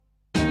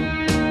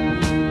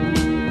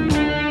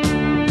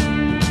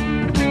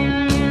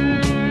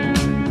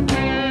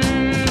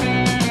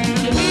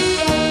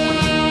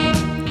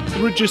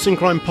Reducing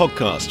Crime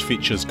podcast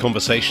features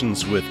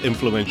conversations with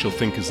influential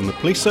thinkers in the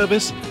police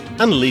service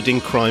and leading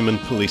crime and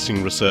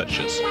policing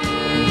researchers.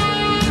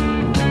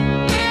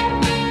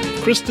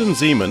 Kristen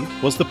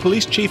Zeman was the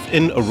police chief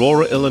in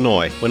Aurora,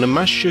 Illinois, when a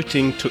mass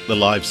shooting took the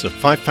lives of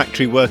 5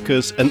 factory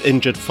workers and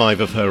injured 5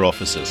 of her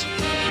officers.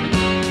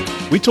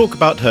 We talk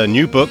about her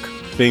new book,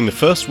 being the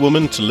first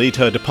woman to lead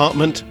her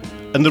department,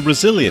 and the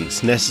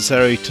resilience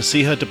necessary to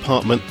see her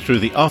department through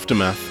the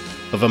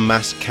aftermath of a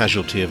mass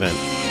casualty event.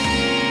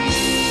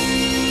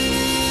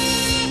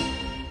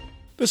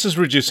 This is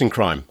Reducing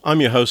Crime. I'm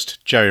your host,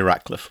 Jerry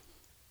Ratcliffe.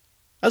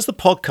 As the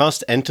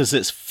podcast enters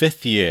its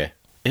 5th year,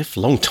 if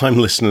long-time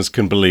listeners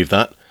can believe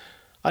that,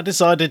 I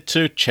decided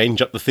to change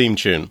up the theme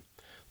tune.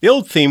 The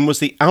old theme was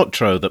the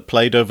outro that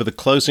played over the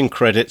closing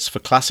credits for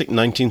classic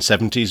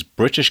 1970s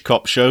British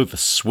cop show The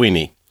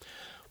Sweeney.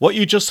 What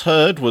you just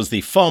heard was the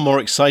far more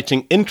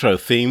exciting intro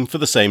theme for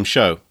the same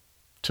show.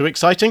 Too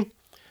exciting?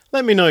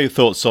 Let me know your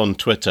thoughts on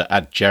Twitter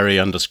at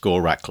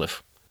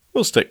Jerry_Ratcliffe.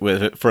 We'll stick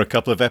with it for a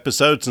couple of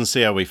episodes and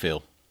see how we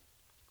feel.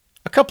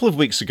 A couple of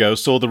weeks ago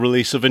saw the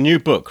release of a new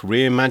book,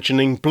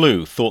 Reimagining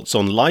Blue, Thoughts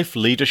on Life,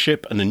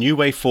 Leadership and a New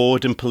Way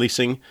Forward in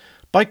Policing,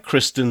 by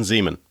Kristen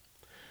Zeman.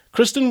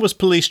 Kristen was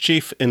police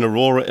chief in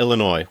Aurora,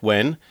 Illinois,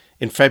 when,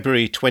 in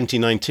February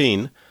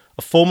 2019,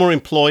 a former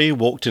employee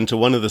walked into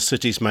one of the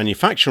city's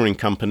manufacturing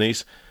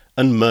companies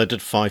and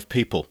murdered 5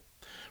 people.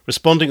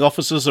 Responding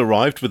officers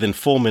arrived within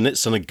 4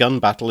 minutes and a gun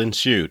battle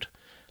ensued.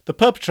 The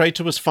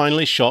perpetrator was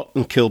finally shot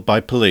and killed by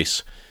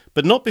police,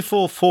 but not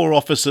before 4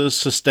 officers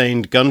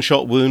sustained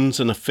gunshot wounds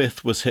and a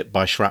 5th was hit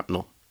by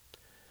shrapnel.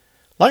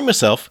 Like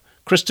myself,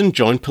 Kristen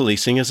joined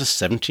policing as a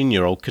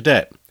 17-year-old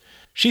cadet.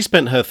 She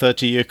spent her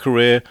 30-year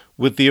career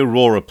with the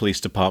Aurora Police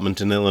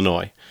Department in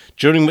Illinois,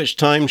 during which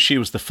time she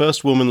was the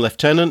first woman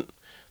lieutenant,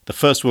 the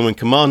first woman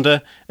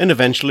commander, and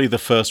eventually the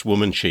first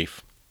woman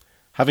chief.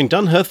 Having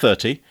done her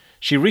 30,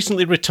 she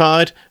recently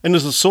retired and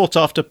is a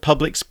sought-after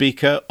public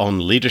speaker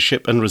on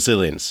leadership and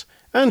resilience,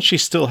 and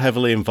she's still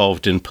heavily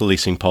involved in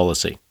policing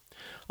policy.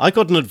 I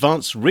got an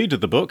advanced read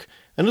of the book,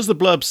 and as the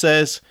blurb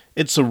says,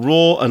 it's a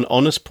raw and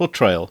honest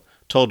portrayal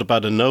told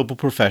about a noble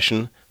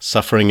profession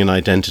suffering an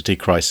identity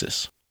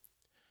crisis.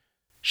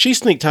 She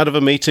sneaked out of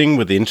a meeting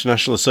with the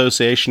International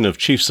Association of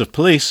Chiefs of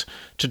Police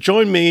to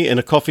join me in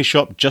a coffee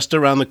shop just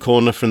around the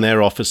corner from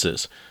their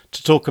offices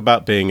to talk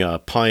about being a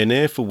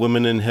pioneer for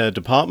women in her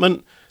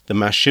department, the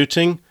mass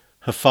shooting,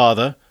 her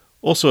father,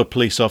 also a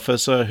police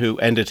officer who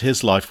ended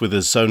his life with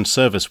his own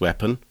service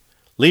weapon,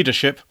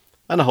 leadership,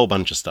 and a whole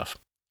bunch of stuff.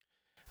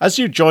 As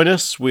you join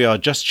us, we are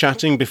just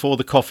chatting before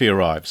the coffee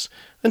arrives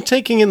and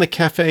taking in the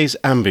cafe's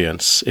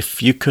ambience,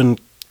 if you can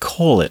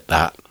call it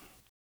that.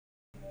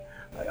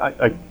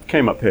 I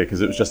came up here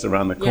because it was just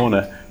around the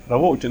corner, but I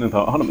walked in and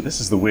thought, but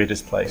this is the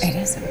weirdest place. It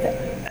is.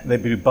 They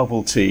do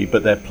bubble tea,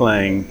 but they're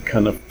playing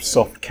kind of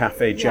soft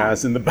cafe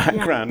jazz in the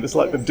background. It's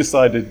like they've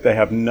decided they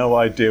have no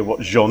idea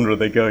what genre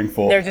they're going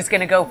for. They're just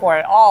going to go for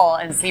it all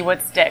and see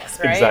what sticks,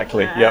 right?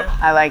 Exactly, yep.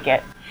 I like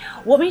it.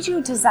 What made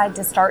you decide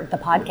to start the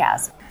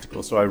podcast?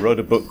 So I wrote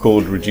a book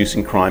called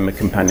Reducing Crime, A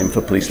Companion for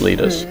Police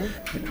Leaders.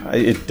 Mm-hmm.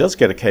 It does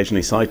get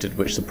occasionally cited,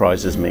 which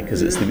surprises me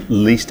because it's the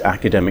least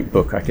academic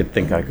book I could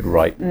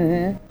write.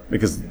 Mm-hmm.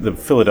 Because the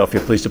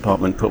Philadelphia Police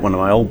Department put one of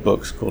my old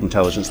books called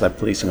Intelligence-Led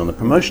Policing on the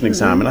promotion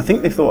exam, and I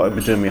think they thought it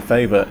would do me a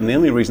favor. And the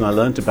only reason I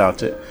learned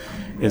about it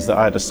is that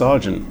I had a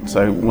sergeant.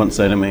 So once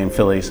said to me in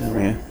Philly, he said,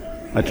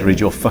 I had to read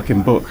your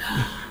fucking book.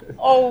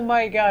 Oh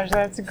my gosh,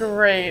 that's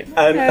great.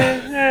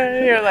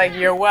 You're like,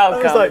 you're welcome.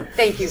 I was like,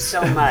 thank you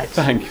so much.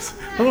 Thanks.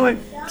 I'm like,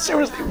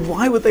 seriously,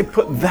 why would they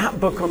put that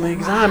book on the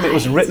exam? It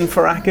was written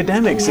for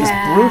academics. It's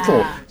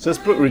brutal. So this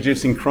book,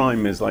 Reducing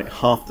Crime, is like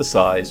half the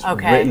size,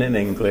 written in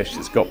English.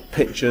 It's got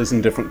pictures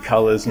and different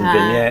colours and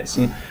vignettes.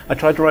 And I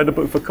tried to write a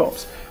book for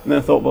cops. And then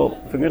I thought,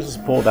 well, if I'm going to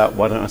support that,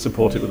 why don't I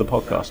support it with a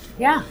podcast?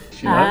 Yeah.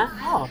 You know?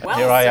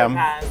 Here I am,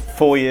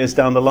 4 years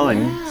down the line.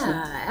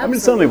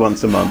 It's only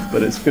once a month,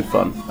 but it's good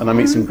fun. And I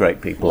meet some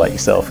great people like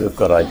yourself who've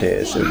got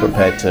ideas, who are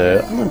prepared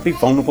to be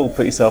vulnerable,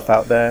 put yourself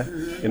out there.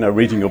 You know,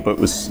 reading your book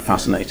was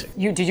fascinating.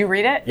 Did you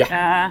read it?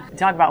 Yeah.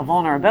 Talk about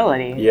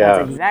vulnerability. Yeah.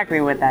 That's exactly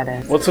what that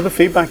is. What sort of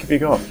feedback have you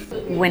got?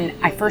 When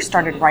I first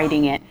started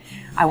writing it,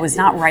 I was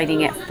not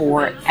writing it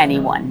for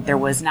anyone. There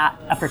was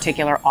not a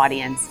particular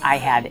audience I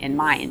had in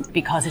mind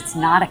because it's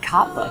not a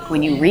cop book.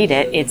 When you read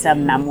it, it's a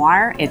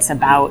memoir. It's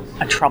about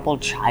a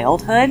troubled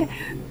childhood.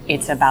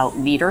 It's about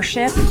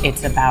leadership.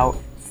 It's about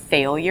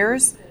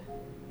failures,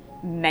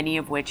 many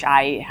of which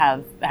I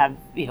have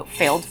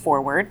failed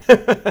forward.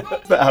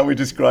 That's how we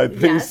describe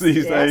things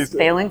these days.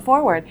 Failing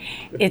forward.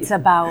 It's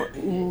about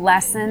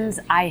lessons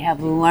I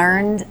have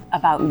learned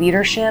about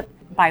leadership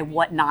by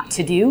what not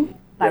to do,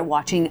 by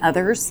watching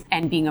others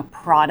and being a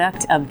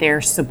product of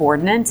their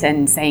subordinates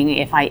and saying,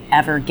 if I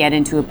ever get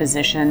into a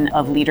position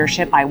of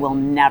leadership, I will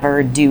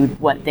never do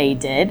what they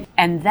did.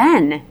 And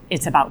then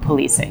it's about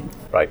policing.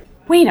 Right.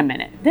 Wait a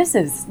minute, this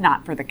is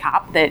not for the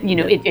cop. That,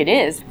 it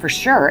is, for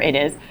sure it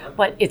is,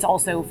 but it's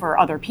also for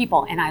other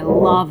people. And I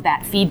love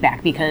that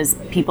feedback because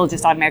people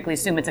just automatically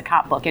assume it's a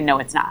cop book, and no,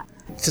 it's not.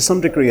 To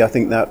some degree, I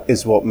think that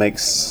is what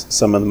makes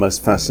some of the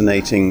most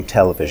fascinating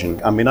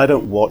television. I mean, I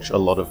don't watch a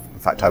lot of, in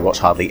fact, I watch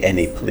hardly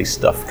any police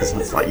stuff because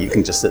it's like you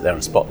can just sit there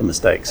and spot the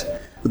mistakes.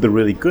 But the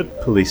really good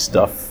police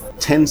stuff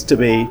tends to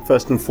be,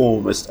 first and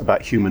foremost,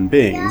 about human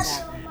beings.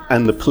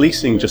 And the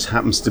policing just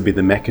happens to be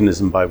the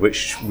mechanism by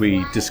which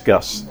we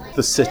discuss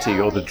the city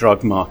or the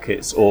drug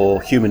markets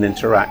or human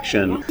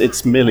interaction.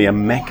 It's merely a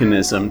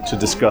mechanism to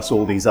discuss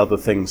all these other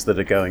things that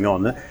are going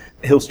on.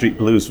 Hill Street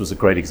Blues was a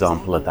great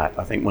example of that.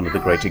 I think one of the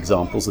great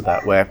examples of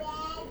that, where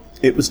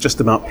it was just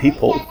about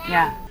people.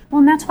 Yeah. Well,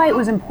 and that's why it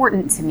was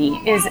important to me,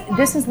 is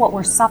this is what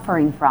we're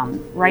suffering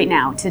from right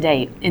now,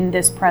 today, in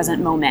this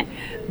present moment,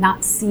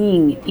 not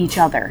seeing each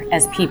other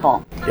as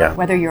people. Yeah.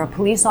 Whether you're a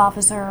police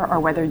officer or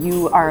whether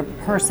you are a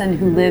person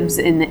who lives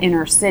in the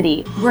inner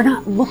city, we're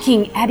not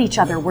looking at each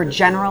other. We're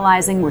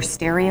generalizing, we're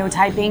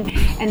stereotyping.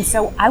 And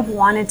so I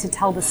wanted to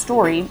tell the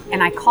story,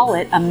 and I call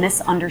it a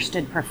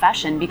misunderstood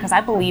profession because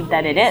I believe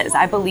that it is.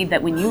 I believe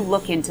that when you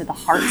look into the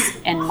hearts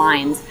and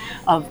minds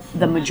of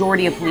the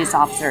majority of police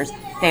officers,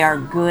 they are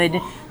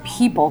good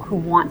people who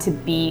want to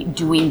be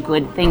doing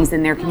good things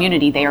in their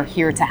community. They are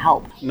here to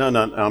help. No,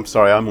 I'm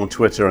sorry. I'm on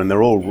Twitter and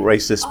they're all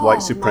racist, white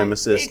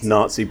supremacist,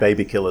 Nazi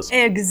baby killers.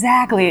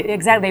 Exactly.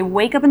 They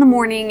wake up in the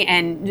morning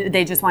and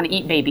they just want to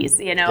eat babies,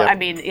 Yep. I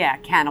mean, yeah,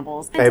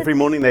 cannibals. Every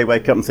morning they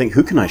wake up and think,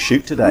 who can I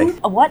shoot today?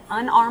 What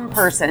unarmed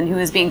person who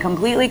is being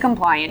completely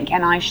compliant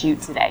can I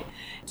shoot today?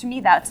 To me,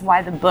 that's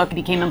why the book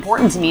became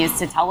important to me, is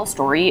to tell a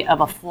story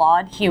of a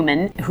flawed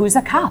human who's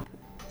a cop.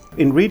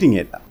 In reading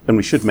it, and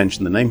we should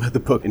mention the name of the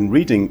book, in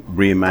reading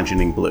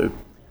Reimagining Blue,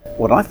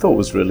 what I thought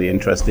was really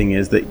interesting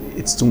is that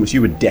it's almost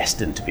you were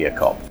destined to be a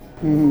cop.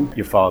 Mm-hmm.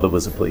 Your father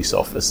was a police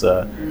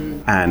officer,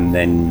 and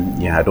then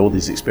you had all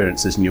these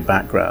experiences in your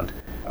background.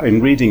 In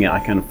reading it,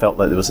 I kind of felt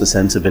like there was a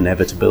sense of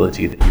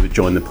inevitability that you would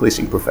join the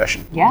policing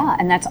profession. Yeah,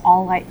 and that's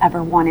all I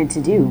ever wanted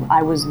to do.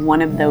 I was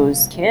one of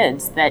those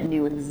kids that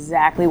knew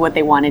exactly what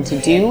they wanted to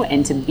do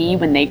and to be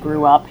when they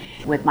grew up,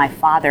 with my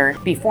father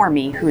before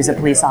me, who's a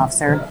police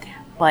officer.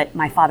 But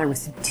my father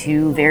was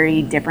two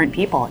very different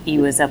people. He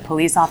was a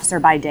police officer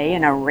by day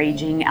and a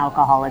raging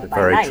alcoholic by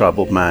night. Very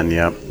troubled man,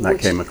 yeah, that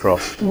came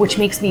across. Which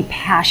makes me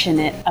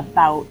passionate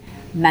about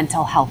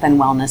mental health and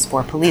wellness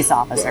for police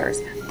officers.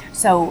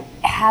 So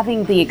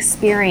having the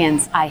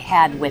experience I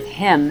had with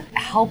him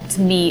helped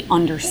me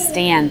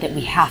understand that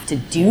we have to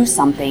do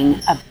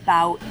something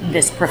about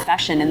this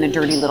profession and the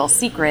dirty little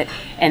secret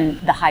and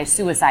the high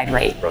suicide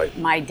rate. Right.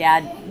 My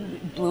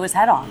dad blew his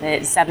head off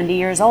at 70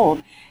 years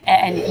old,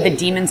 and the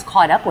demons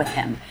caught up with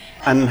him.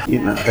 And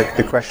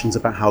the questions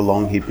about how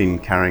long he'd been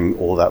carrying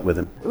all that with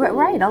him.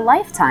 Right, a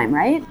lifetime,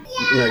 right?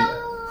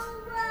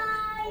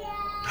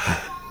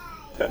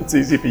 It's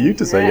easy for you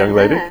to say, young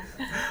lady.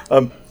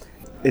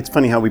 It's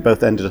funny how we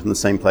both ended up in the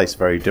same place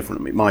very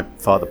differently. My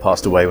father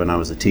passed away when I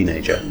was a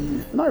teenager,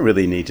 and I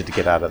really needed to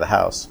get out of the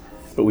house.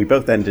 But we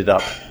both ended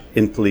up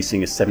in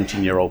policing as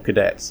 17-year-old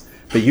cadets.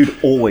 But you'd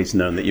always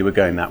known that you were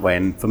going that way,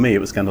 and for me it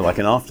was kind of like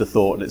an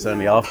afterthought, and it's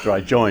only after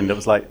I joined I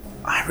was like,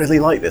 I really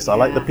like this. I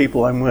like the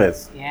people I'm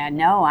with. Yeah,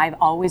 no, I've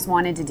always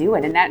wanted to do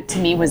it, and that to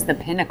me was the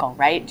pinnacle,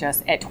 right?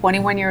 Just at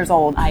 21 years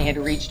old, I had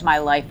reached my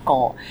life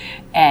goal.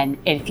 And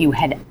if you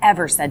had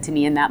ever said to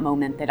me in that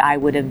moment that I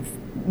would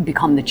have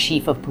become the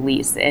chief of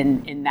police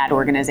in that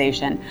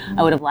organization,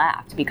 I would have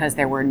laughed, because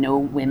there were no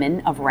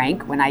women of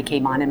rank when I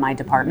came on in my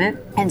department.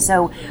 And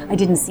so I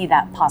didn't see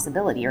that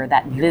possibility or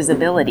that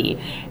visibility.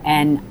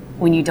 And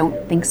when you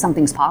don't think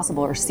something's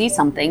possible or see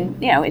something,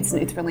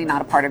 it's really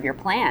not a part of your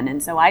plan.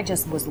 And so I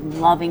just was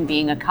loving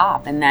being a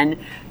cop. And then,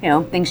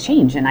 things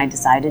changed and I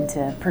decided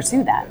to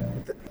pursue that.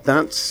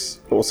 That's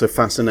also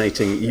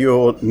fascinating.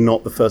 You're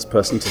not the first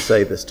person to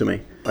say this to me.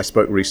 I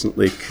spoke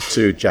recently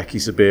to Jackie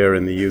Zabir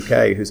in the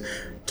UK, who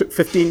took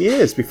 15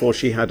 years before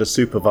she had a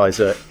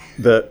supervisor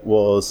that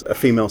was a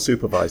female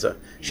supervisor.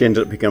 She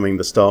ended up becoming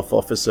the staff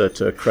officer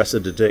to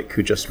Cressida Dick,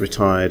 who just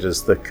retired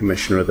as the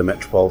Commissioner of the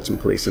Metropolitan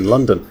Police in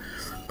London.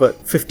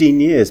 But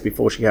 15 years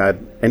before she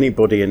had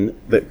anybody in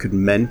that could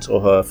mentor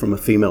her from a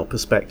female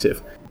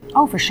perspective.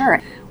 Oh, for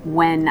sure.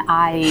 When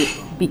I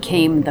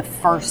became the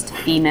first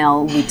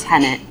female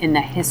lieutenant in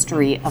the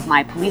history of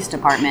my police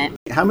department.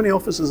 How many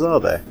officers are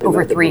there?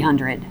 Over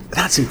 300.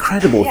 That's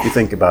incredible if you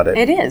think about it.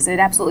 It is. It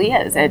absolutely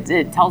is.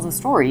 It tells a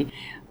story.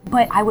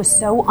 But I was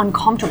so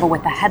uncomfortable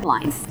with the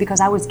headlines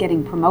because I was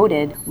getting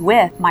promoted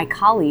with my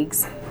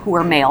colleagues who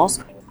are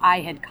males.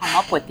 I had come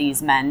up with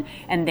these men,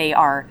 and they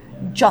are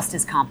just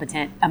as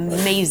competent,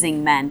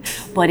 amazing men,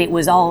 but it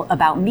was all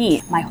about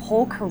me. My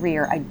whole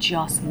career, I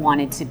just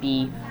wanted to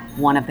be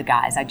one of the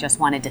guys. I just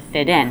wanted to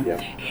fit in.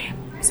 Yeah.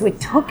 So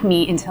it took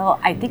me until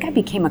I think I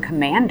became a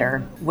commander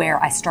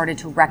where I started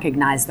to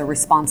recognize the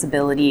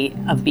responsibility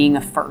of being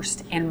a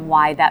first and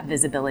why that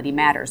visibility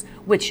matters,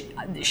 which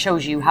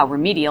shows you how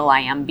remedial I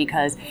am,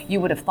 because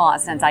you would have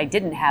thought, since I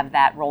didn't have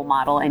that role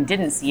model and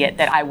didn't see it,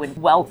 that I would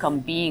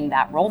welcome being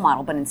that role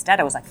model. But instead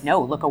I was like,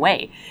 no, look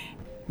away.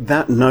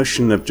 That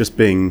notion of just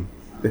being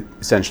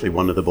essentially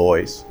one of the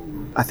boys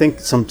I think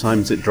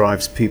sometimes it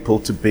drives people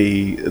to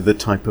be the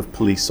type of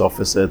police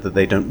officer that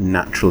they don't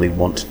naturally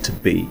want to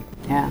be.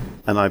 Yeah.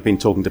 And I've been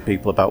talking to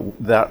people about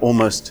that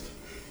almost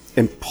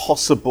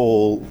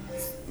impossible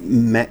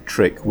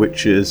metric,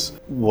 which is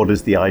what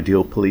is the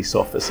ideal police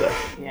officer?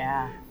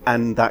 Yeah.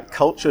 And that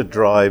culture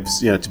drives,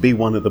 to be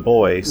one of the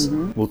boys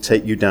will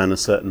take you down a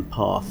certain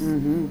path,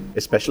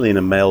 especially in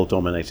a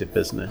male-dominated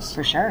business.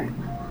 For sure.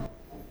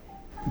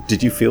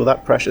 Did you feel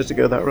that pressure to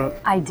go that route?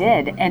 I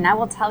did, and I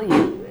will tell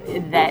you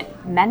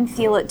that men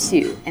feel it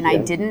too. And I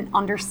didn't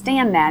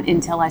understand that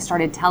until I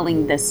started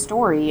telling this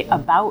story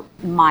about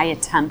my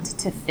attempt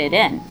to fit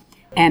in.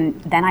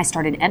 And then I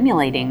started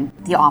emulating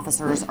the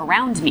officers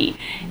around me.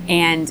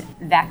 And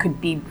that could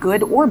be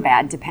good or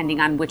bad,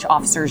 depending on which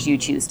officers you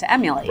choose to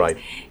emulate. Right.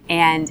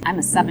 And I'm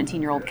a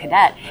 17-year-old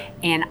cadet,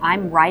 and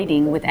I'm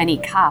riding with any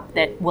cop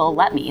that will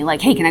let me.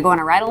 Like, hey, can I go on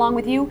a ride along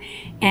with you?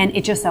 And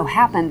it just so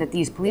happened that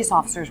these police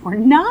officers were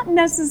not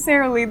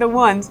necessarily the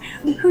ones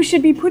who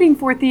should be putting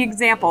forth the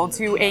example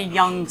to a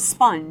young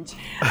sponge.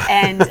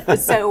 And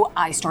so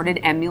I started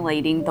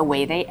emulating the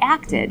way they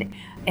acted.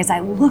 As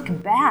I look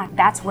back,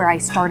 that's where I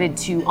started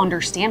to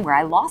understand where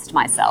I lost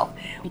myself,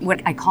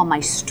 what I call my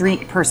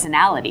street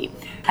personality.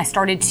 I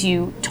started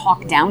to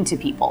talk down to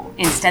people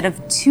instead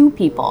of to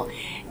people.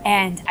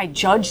 And I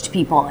judged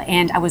people,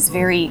 and I was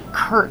very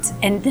curt.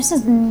 And this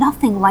is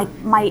nothing like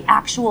my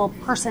actual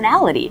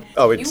personality.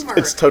 Oh,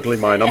 it's totally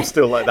mine. I'm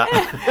still like that.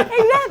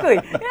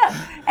 Exactly,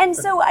 yeah. And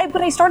so,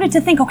 but I started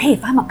to think, okay,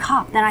 if I'm a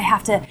cop, then I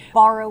have to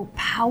borrow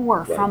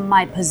power from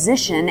my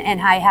position, and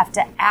I have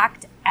to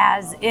act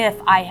as if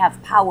I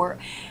have power.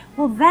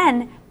 Well,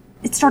 then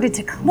it started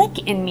to click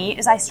in me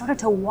as I started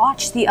to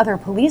watch the other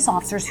police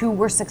officers who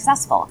were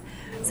successful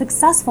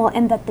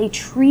in that they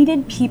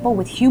treated people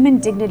with human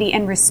dignity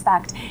and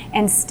respect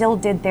and still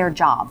did their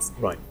jobs.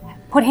 Right.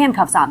 Put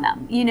handcuffs on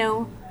them,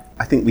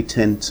 I think we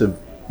tend to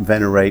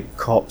venerate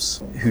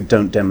cops who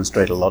don't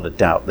demonstrate a lot of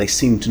doubt. They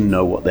seem to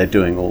know what they're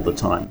doing all the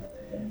time.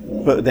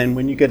 But then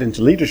when you get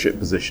into leadership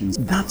positions,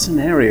 that's an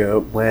area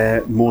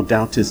where more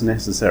doubt is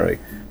necessary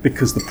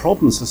because the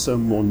problems are so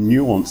more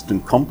nuanced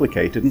and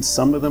complicated, and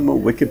some of them are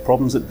wicked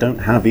problems that don't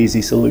have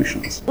easy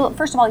solutions. Well,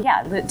 first of all,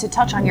 to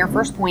touch on your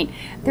first point,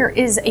 there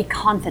is a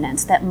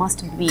confidence that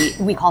must be,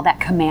 we call that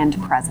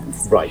command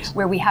presence. Right.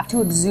 Where we have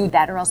to exude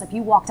that, or else if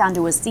you walked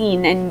onto a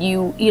scene and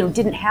you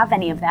didn't have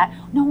any of that,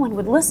 no one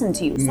would listen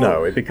to you. So,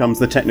 no, it becomes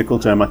the technical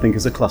term, I think,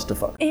 is a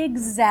clusterfuck.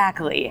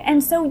 Exactly.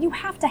 And so you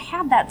have to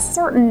have that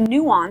certain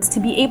nuance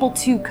to be able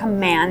to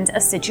command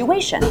a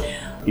situation.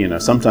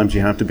 Sometimes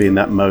you have to be in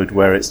that mode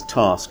where it's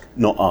task,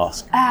 not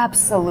ask.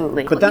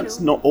 Absolutely. But that's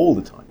not all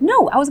the time.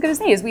 No, I was going to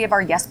say is we have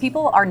our yes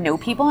people, our no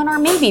people, and our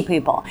maybe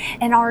people.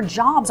 And our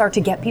jobs are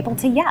to get people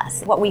to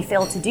yes. What we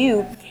fail to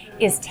do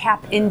is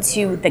tap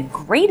into the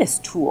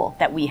greatest tool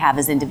that we have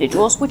as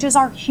individuals, which is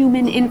our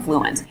human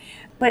influence.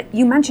 But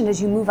you mentioned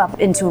as you move up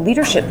into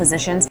leadership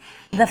positions,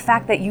 the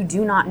fact that you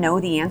do not know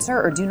the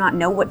answer or do not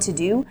know what to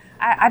do.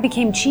 I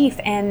became chief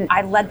and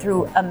I led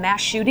through a mass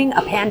shooting,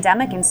 a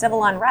pandemic, and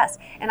civil unrest.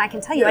 And I can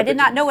tell you, I did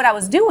not know what I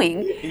was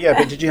doing. Yeah,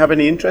 but did you have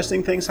any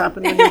interesting things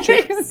happen when you were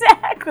chief?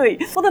 Exactly.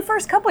 Well, the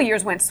first couple of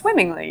years went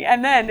swimmingly.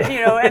 And then,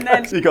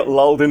 So you got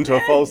lulled into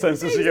a false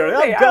sense of security.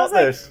 I've got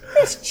this. Like,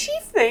 this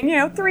chief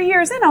thing, 3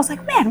 years in, I was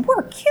like, man,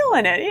 we're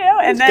killing it,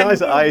 And These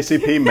guys at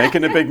IACP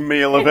making a big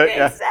meal of it.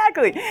 Yeah.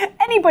 Exactly.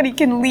 Anybody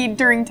can lead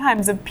during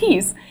times of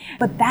peace.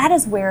 But that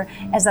is where,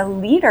 as a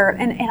leader,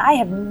 and I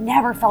have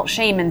never felt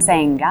shame in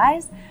saying, guys,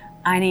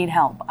 I need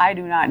help. I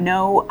do not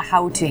know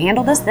how to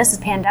handle this. This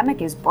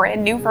pandemic is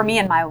brand new for me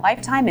in my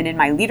lifetime and in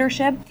my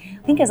leadership.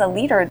 I think as a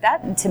leader,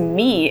 that to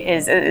me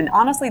is, and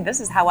honestly, this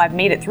is how I've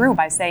made it through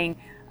by saying,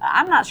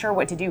 I'm not sure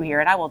what to do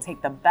here, and I will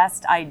take the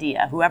best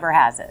idea, whoever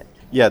has it.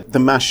 Yeah, the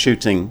mass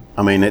shooting,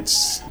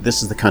 this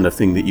is the kind of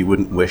thing that you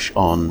wouldn't wish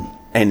on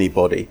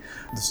anybody.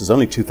 This is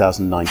only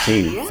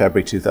 2019,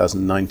 February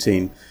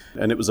 2019,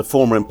 and it was a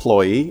former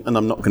employee, and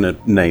I'm not going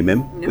to name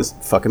him, because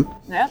fuck him.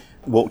 Yeah.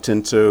 Walked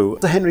into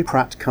the Henry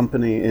Pratt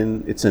company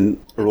it's in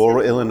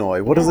Aurora,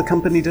 Illinois. What does the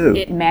company do?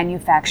 It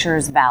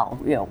manufactures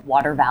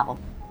water valve.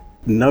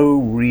 No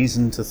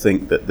reason to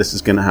think that this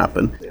is going to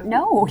happen.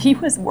 No, he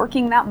was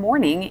working that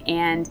morning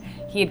and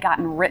he had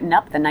gotten written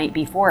up the night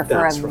before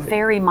for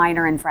very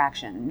minor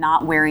infraction,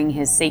 not wearing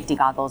his safety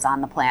goggles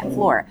on the plant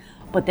floor.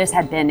 But this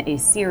had been a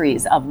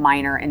series of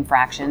minor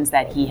infractions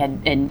that he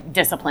had been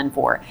disciplined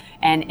for.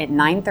 And at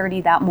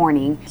 9:30 that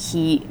morning,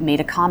 he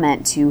made a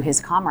comment to his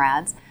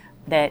comrades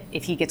that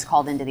if he gets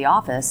called into the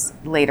office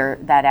later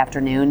that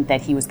afternoon,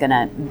 that he was going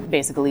to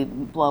basically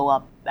blow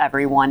up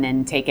everyone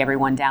and take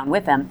everyone down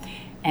with him.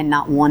 And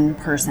not one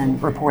person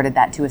reported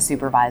that to a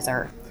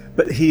supervisor.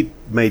 But he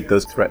made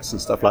those threats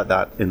and stuff like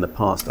that in the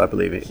past, I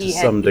believe, to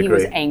some degree. He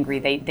was angry.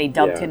 They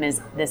dubbed him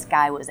as this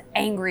guy was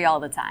angry all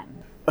the time.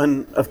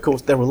 And of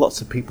course, there are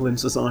lots of people in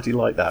society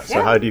like that.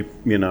 So how do you,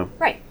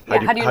 Right.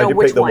 How do you know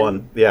which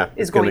one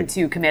is going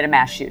to commit a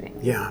mass shooting?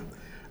 Yeah.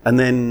 And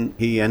then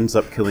he ends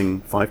up killing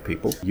 5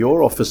 people.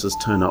 Your officers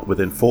turn up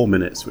within 4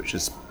 minutes, which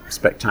is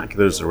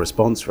spectacular as a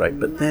response rate,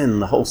 but then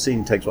the whole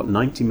scene takes,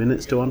 90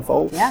 minutes to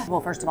unfold? Yeah,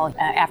 well, first of all,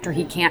 after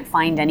he can't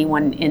find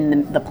anyone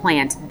in the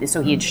plant,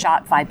 so he had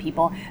shot 5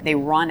 people, they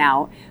run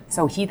out,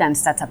 so he then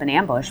sets up an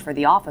ambush for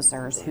the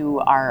officers who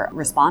are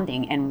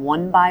responding, and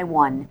one by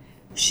one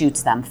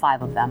shoots them,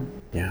 5 of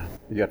them. Yeah,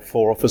 you had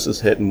 4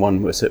 officers hit and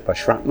 1 was hit by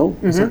shrapnel?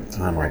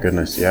 Mm-hmm. Oh my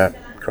goodness, yeah,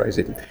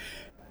 crazy.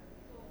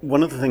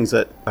 One of the things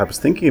that I was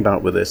thinking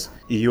about with this,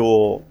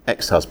 your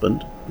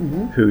ex-husband,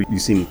 who you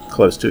seem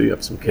close to, you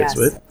have some kids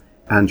with,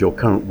 and your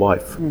current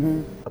wife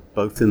are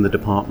both in the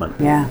department.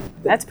 Yeah,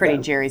 that's pretty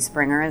Jerry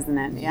Springer, isn't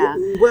it? Yeah.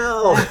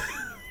 Well,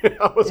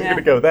 I wasn't going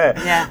to go there.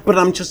 Yeah. But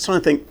I'm just trying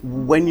to think,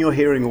 when you're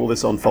hearing all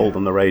this unfold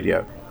on the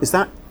radio, is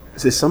there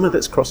something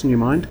that's crossing your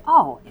mind?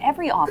 Oh,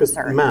 every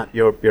officer. Matt,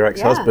 your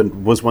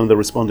ex-husband, was one of the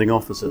responding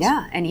officers.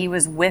 Yeah, and he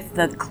was with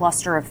the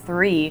cluster of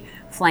 3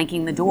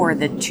 flanking the door.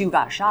 The 2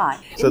 got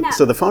shot.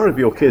 So the father of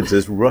your kids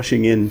is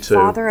rushing into...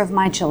 Father of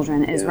my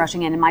children is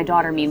rushing in, and my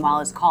daughter,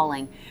 meanwhile, is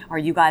calling, "Are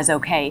you guys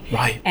okay?"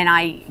 Right. And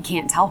I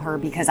can't tell her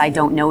because I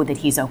don't know that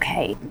he's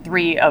okay.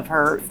 3 of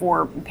her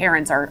 4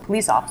 parents are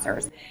police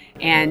officers,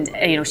 and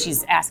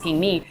she's asking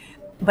me.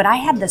 But I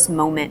had this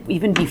moment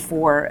even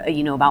before,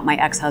 about my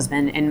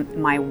ex-husband and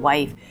my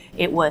wife.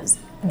 It was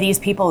these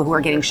people who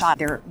are getting shot,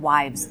 their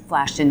wives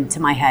flashed into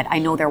my head. I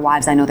know their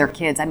wives, I know their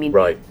kids. I mean,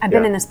 I've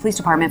been in this police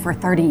department for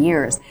 30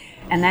 years.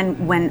 And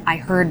then when I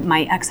heard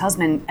my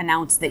ex-husband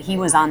announce that he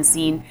was on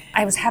scene,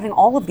 I was having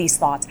all of these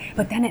thoughts,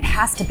 but then it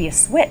has to be a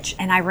switch.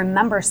 And I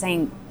remember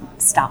saying,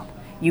 stop.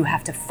 You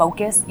have to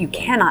focus. You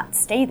cannot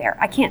stay there.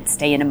 I can't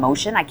stay in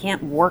emotion. I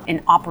can't work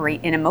and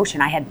operate in emotion.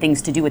 I had things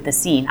to do with the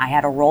scene. I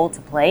had a role to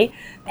play,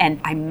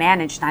 and I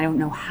managed, and I don't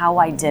know how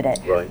I did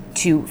it,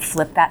 to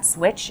flip that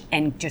switch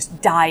and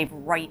just dive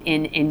right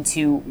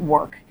into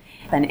work.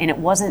 And it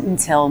wasn't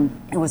until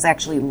it was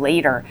actually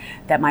later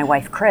that my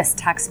wife, Chris,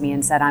 texted me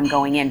and said, "I'm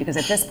going in." Because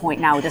at this point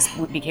now, this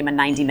became a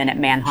 90-minute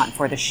manhunt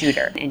for the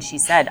shooter. And she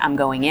said, "I'm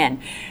going in."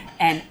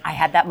 And I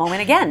had that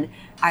moment again.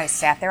 I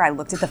sat there, I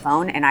looked at the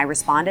phone, and I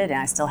responded, and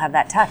I still have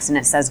that text, and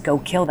it says, "Go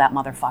kill that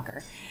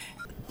motherfucker."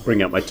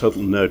 Bring out my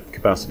total nerd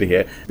capacity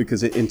here,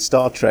 because in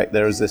Star Trek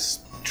there is this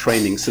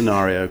training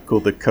scenario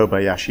called the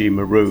Kobayashi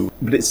Maru,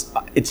 but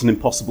it's an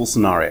impossible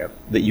scenario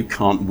that you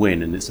can't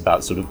win, and it's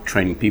about sort of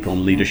training people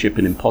on leadership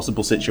in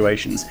impossible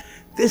situations.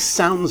 This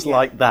sounds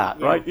like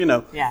that, right?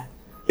 Yeah.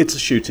 It's a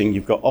shooting,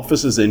 you've got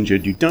officers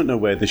injured, you don't know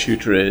where the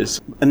shooter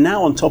is, and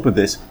now on top of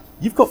this,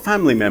 you've got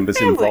family members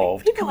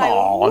involved. Come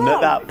on, at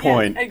that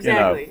point. Yeah,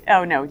 exactly.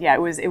 Oh no, yeah, it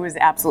was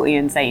absolutely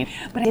insane.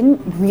 But it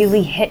didn't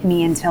really hit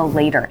me until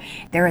later.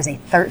 There is a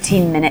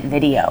 13-minute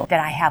video that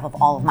I have of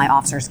all of my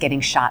officers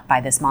getting shot by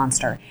this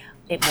monster.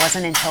 It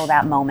wasn't until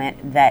that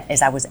moment that,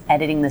 as I was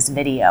editing this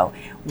video,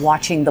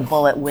 watching the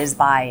bullet whiz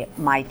by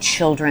my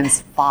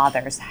children's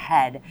father's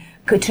head,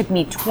 it took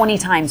me 20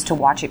 times to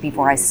watch it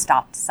before I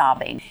stopped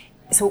sobbing.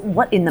 So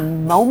what, in the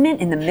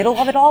moment, in the middle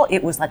of it all,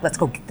 it was like, let's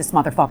go get this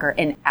motherfucker.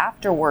 And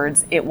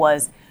afterwards, it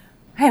was,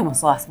 I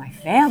almost lost my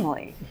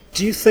family.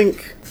 Do you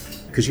think,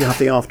 because you have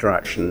the after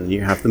action,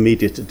 you have the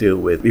media to deal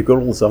with, you've got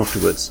all this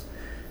afterwards,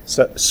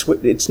 so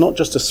it's not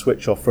just a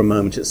switch off for a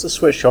moment, it's a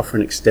switch off for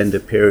an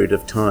extended period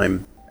of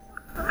time.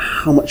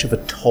 How much of a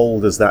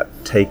toll does that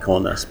take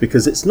on us?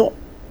 Because it's not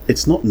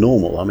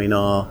normal. I mean,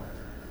 our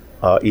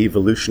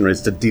evolution is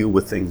to deal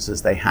with things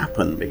as they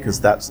happen, because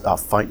that's our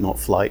fight, not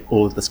flight,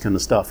 all of this kind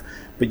of stuff.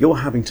 But you're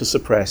having to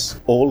suppress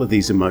all of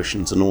these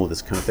emotions and all of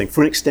this kind of thing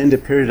for an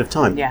extended period of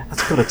time. Yeah.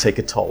 That's got to take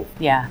a toll.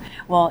 Yeah.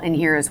 Well, and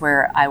here is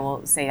where I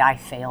will say I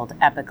failed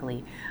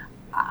epically.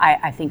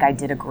 I think I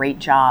did a great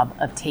job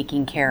of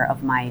taking care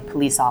of my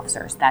police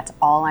officers. That's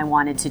all I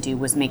wanted to do,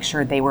 was make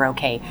sure they were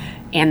okay,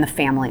 and the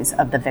families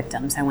of the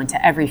victims. I went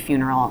to every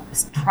funeral,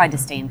 tried to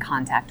stay in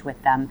contact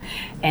with them,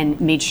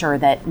 and made sure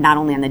that not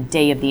only on the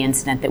day of the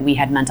incident that we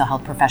had mental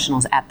health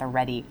professionals at the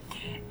ready,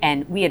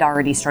 and we had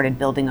already started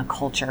building a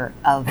culture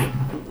of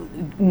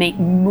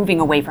moving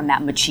away from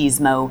that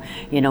machismo,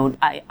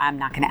 I'm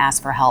not going to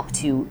ask for help,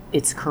 to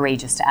it's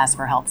courageous to ask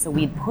for help. So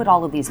we'd put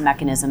all of these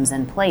mechanisms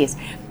in place.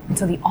 And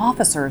so the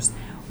officers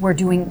were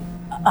doing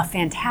a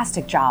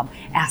fantastic job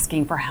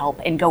asking for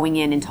help and going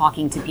in and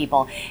talking to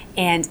people.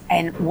 And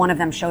one of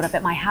them showed up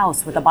at my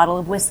house with a bottle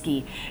of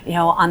whiskey,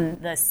 on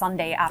the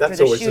Sunday after the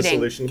shooting. That's always the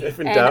solution. If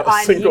in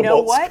doubt, you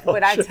know what?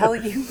 Would I tell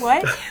you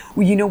what?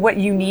 Well, you know what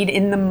you need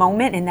in the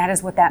moment, and that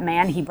is what that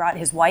man, he brought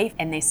his wife,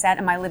 and they sat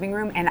in my living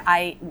room, and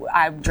I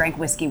drank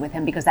whiskey with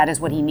him, because that is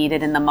what he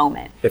needed in the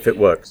moment. If it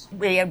works.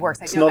 It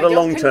works. It's not a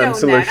long-term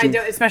solution.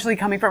 Especially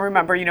coming from,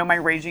 remember, my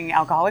raging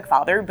alcoholic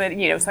father, but,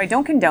 so I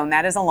don't condone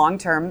that as a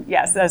long-term,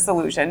 yes, a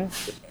solution.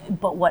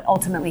 But what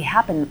ultimately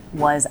happened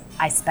was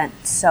I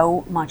spent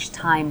so much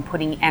time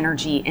putting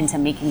energy into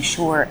making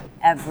sure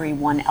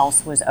everyone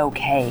else was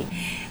okay.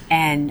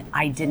 And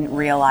I didn't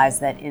realize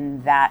that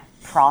in that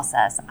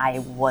process, I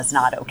was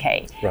not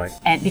okay. Right.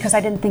 And because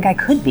I didn't think I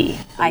could be.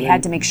 I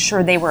had to make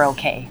sure they were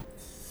okay.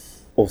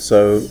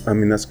 Also,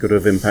 that's got to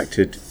have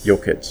impacted your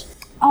kids.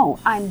 Oh,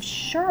 I'm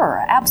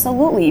sure,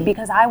 absolutely,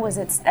 because I was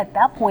at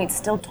that point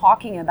still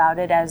talking about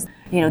it as,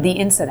 the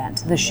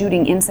incident, the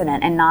shooting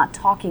incident, and not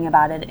talking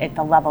about it at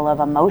the level of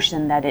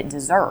emotion that it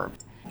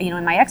deserved.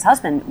 And my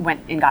ex-husband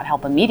went and got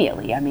help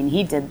immediately. I mean,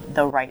 he did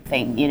the right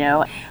thing,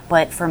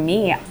 But for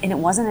me, and it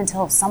wasn't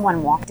until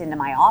someone walked into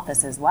my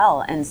office as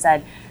well and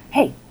said,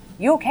 "Hey,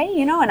 you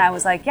okay?" And I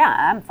was like, "Yeah,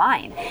 I'm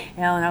fine."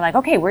 And they're like,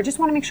 "Okay, we just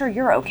want to make sure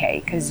you're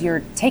okay because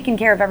you're taking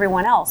care of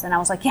everyone else." And I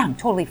was like, "Yeah, I'm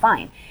totally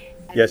fine."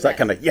 Yes, that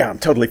kind of, I'm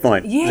totally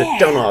fine. Yeah.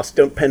 Don't ask,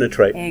 don't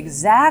penetrate.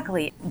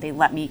 Exactly. They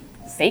let me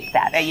fake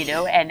that,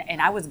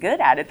 and I was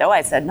good at it, though.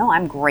 I said, "No,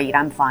 I'm great,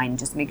 I'm fine.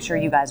 Just make sure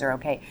you guys are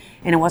okay."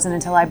 And it wasn't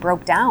until I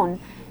broke down,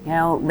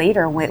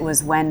 later, it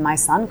was when my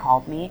son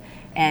called me,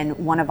 and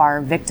one of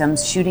our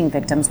shooting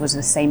victims, was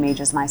the same age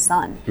as my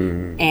son.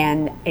 Mm-hmm.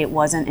 And it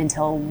wasn't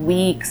until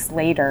weeks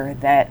later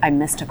that I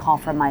missed a call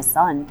from my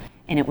son,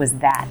 and it was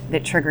that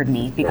triggered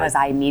me, because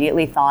I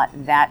immediately thought,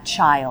 that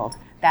child,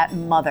 that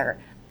mother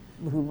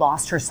who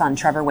lost her son,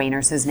 Trevor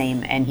Wayner's his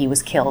name, and he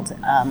was killed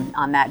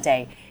on that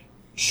day,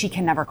 she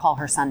can never call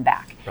her son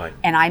back. Right.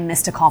 And I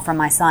missed a call from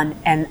my son,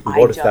 and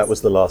What if that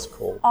was the last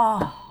call?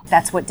 Oh,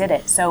 that's what did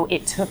it. So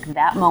it took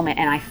that moment,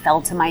 and I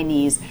fell to my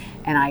knees,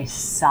 and I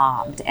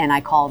sobbed, and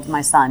I called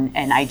my son,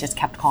 and I just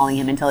kept calling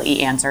him until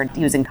he answered.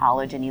 He was in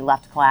college, and he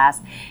left class,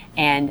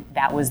 and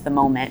that was the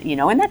moment,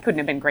 and that couldn't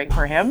have been great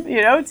for him,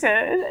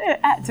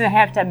 to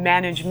have to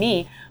manage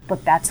me.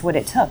 But that's what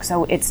it took.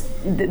 So it's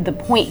the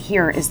point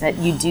here is that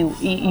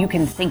you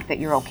can think that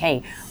you're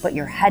okay, but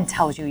your head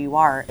tells you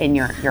are, and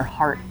your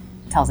heart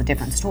tells a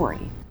different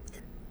story.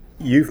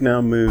 You've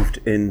now moved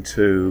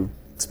into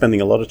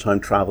spending a lot of time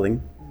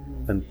traveling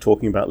and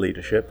talking about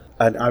leadership.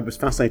 And I was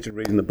fascinated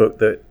reading the book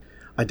that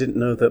I didn't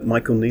know that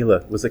Michael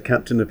Neela was a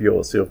captain of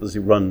yours, who obviously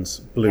runs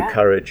Blue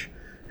Courage,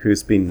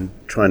 who's been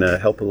trying to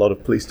help a lot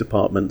of police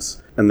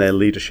departments and their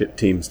leadership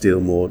teams deal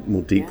more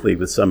deeply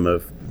with some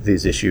of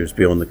these issues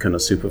beyond the kind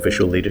of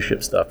superficial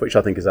leadership stuff, which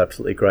I think is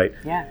absolutely great.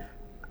 Yeah.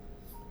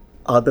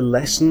 Are the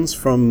lessons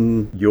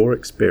from your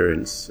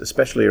experience,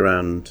 especially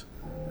around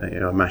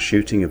a mass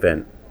shooting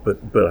event, but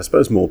I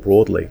suppose more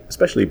broadly,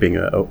 especially being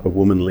a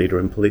woman leader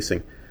in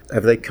policing,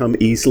 have they come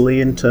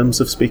easily in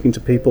terms of speaking to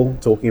people,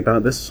 talking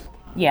about this?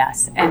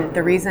 Yes, and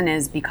the reason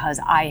is because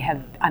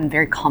I'm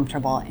very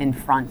comfortable in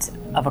front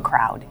of a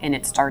crowd, and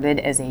it started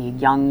as a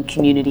young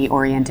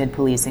community-oriented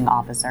policing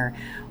officer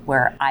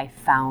where I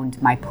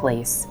found my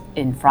place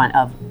in front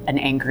of an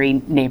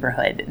angry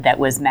neighborhood that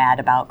was mad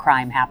about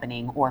crime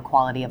happening or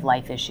quality of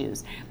life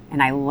issues,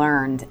 and I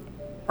learned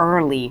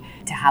early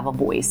to have a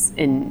voice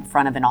in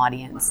front of an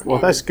audience. Well,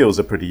 those skills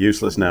are pretty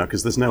useless now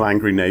because there's no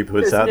angry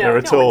neighborhoods out there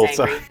at all.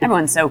 So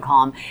everyone's so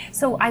calm.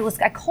 So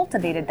I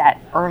cultivated that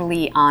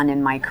early on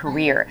in my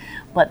career.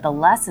 But the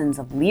lessons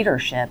of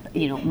leadership,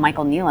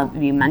 Michael Neela,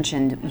 you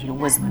mentioned,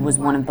 was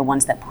one of the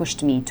ones that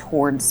pushed me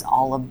towards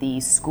all of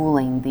the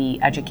schooling,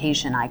 the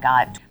education I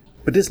got.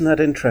 But isn't that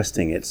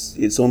interesting?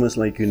 It's almost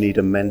like you need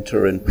a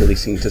mentor in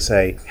policing to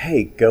say,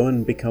 hey, go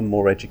and become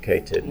more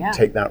educated,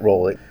 take that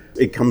role.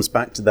 It comes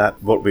back to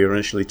that, what we were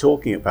initially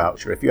talking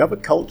about. If you have a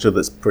culture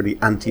that's pretty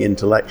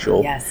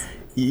anti-intellectual,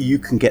 you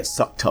can get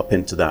sucked up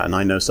into that. And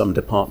I know some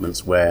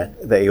departments where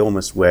they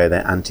almost wear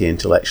their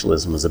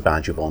anti-intellectualism as a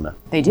badge of honor.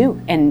 They do,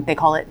 and they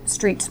call it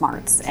street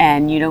smarts,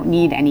 and you don't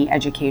need any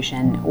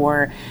education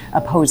or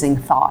opposing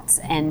thoughts.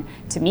 And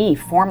to me,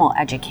 formal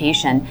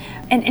education,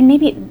 and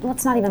maybe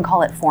let's not even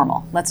call it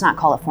formal. Let's not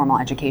call it formal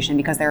education,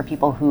 because there are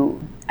people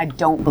who I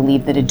don't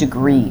believe that a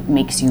degree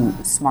makes you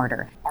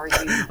smarter.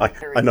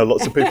 I know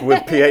lots of people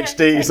with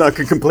PhDs, and I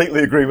can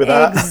completely agree with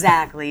that.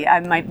 Exactly.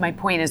 My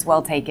point is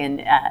well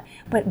taken.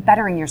 But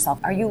bettering yourself.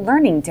 Are you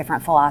learning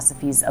different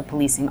philosophies of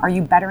policing? Are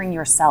you bettering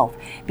yourself?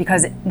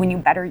 Because when you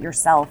better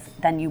yourself,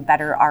 then you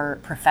better our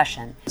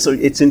profession. So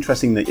it's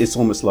interesting that it's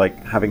almost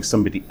like having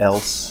somebody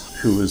else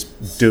who was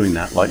doing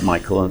that, like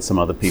Michael and some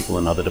other people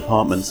in other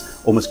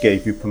departments, almost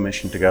gave you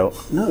permission to go,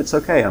 no, it's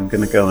okay, I'm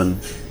going to go and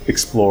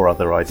explore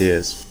other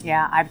ideas.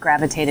 Yeah, I've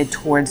gravitated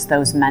towards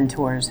those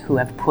mentors who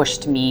have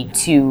pushed me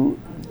to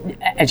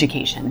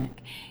education.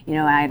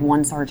 I had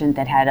one sergeant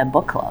that had a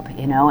book club,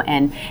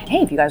 and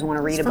hey, if you guys want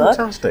to read a book.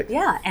 Fantastic.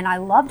 Yeah, and I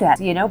loved that,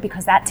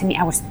 because that to me,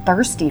 I was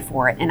thirsty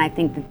for it. And I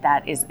think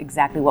that is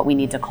exactly what we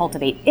need to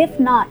cultivate, if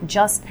not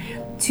just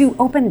to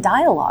open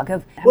dialogue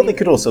of. They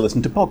could also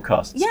listen to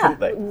podcasts,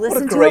 couldn't they?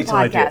 Listen what a great to a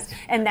podcast. Idea.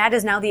 And that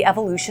is now the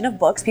evolution of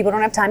books. People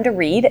don't have time to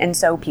read, and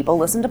so people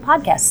listen to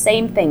podcasts.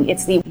 Same thing.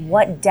 It's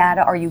what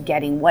data are you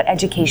getting? What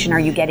education are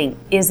you getting?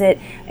 Is it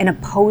an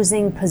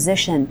opposing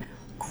position?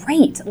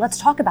 Great, let's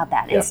talk about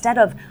that. Yeah. Instead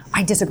of,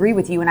 I disagree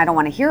with you and I don't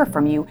want to hear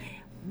from you.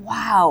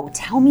 Wow,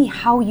 tell me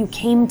how you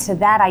came to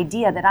that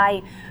idea that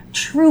I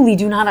truly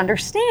do not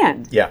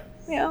understand. Yeah.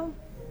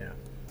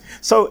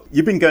 So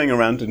you've been going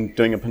around and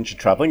doing a bunch of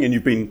traveling, and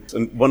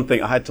and one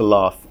thing I had to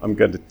laugh, I'm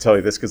going to tell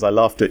you this because I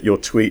laughed at your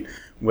tweet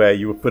where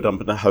you were put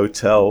up in a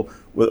hotel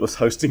that was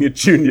hosting a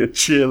junior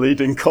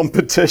cheerleading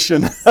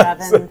competition.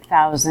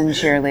 7,000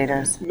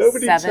 cheerleaders.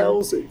 Nobody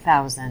tells you.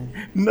 7,000.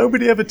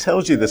 Nobody ever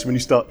tells you this when you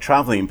start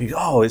traveling. And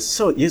people,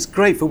 it's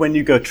great for when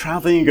you go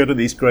traveling, you go to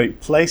these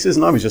great places.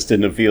 And I was just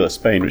in Avila,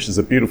 Spain, which is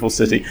a beautiful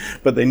city,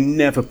 but they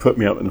never put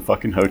me up in a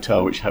fucking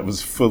hotel which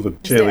was full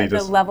of cheerleaders.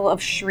 The level of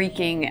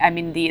shrieking, I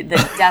mean, the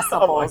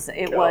decibels,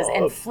 it was,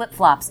 and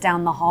flip-flops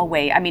down the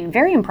hallway. I mean,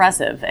 very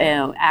impressive,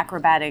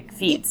 acrobatic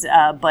feats,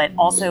 but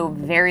also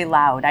very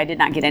loud. I did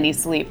not get any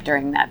sleep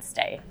during that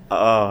stay.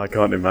 Oh, I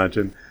can't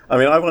imagine. I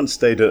mean, I once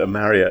stayed at a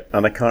Marriott,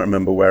 and I can't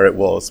remember where it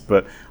was,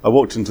 but I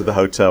walked into the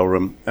hotel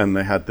room, and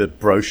they had the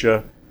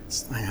brochure.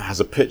 It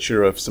has a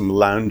picture of some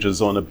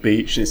loungers on a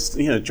beach. It's,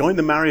 join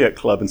the Marriott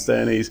Club and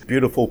stay in these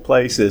beautiful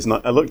places. And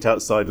I looked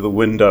outside of the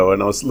window,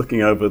 and I was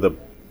looking over the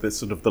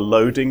sort of the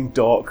loading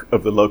dock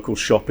of the local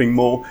shopping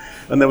mall,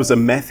 and there was a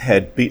meth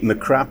head beating the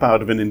crap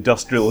out of an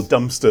industrial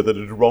dumpster that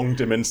had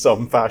wronged him in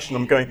some fashion.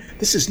 I'm going,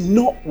 this is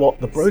not what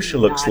the brochure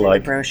looks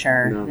like. The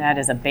brochure. No. That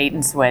is a bait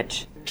and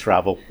switch.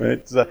 Travel.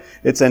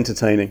 It's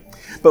entertaining.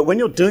 But when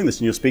you're doing this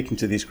and you're speaking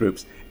to these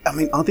groups, I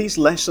mean, are these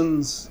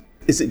lessons,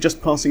 is it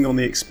just passing on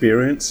the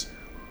experience,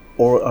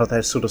 or are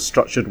there sort of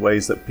structured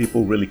ways that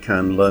people really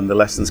can learn the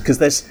lessons? Because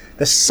there's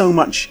so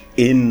much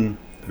in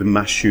the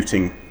mass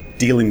shooting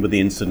dealing with the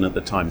incident at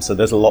the time. So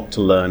there's a lot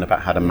to learn about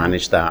how to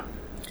manage that.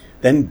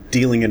 Then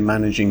dealing and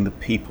managing the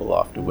people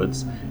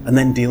afterwards. Mm-hmm. And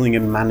then dealing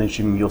and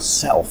managing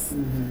yourself.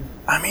 Mm-hmm.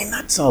 I mean,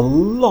 that's a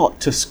lot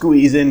to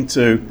squeeze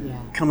into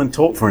come and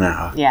talk for an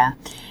hour. Yeah,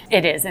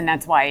 it is. And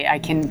that's why I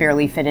can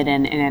barely fit it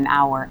in an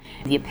hour.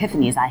 The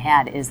epiphanies I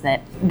had is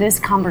that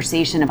this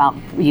conversation about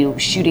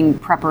shooting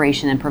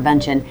preparation and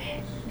prevention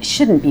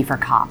shouldn't be for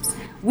cops.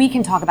 We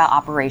can talk about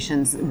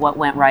operations, what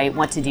went right,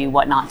 what to do,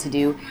 what not to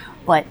do.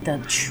 But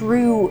the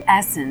true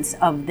essence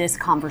of this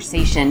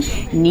conversation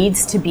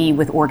needs to be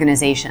with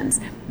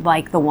organizations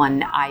like the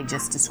one I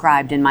just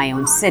described in my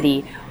own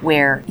city,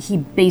 where he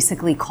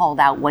basically called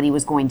out what he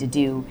was going to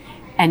do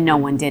and no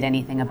one did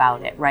anything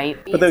about it, right?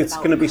 But there's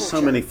going to be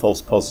so many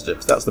false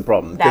positives. That's the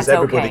problem, because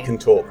everybody can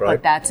talk, right?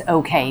 But that's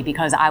okay,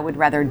 because I would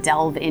rather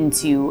delve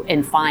into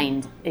and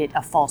find it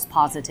a false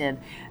positive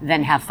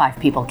than have 5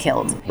 people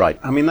killed. Right.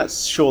 I mean,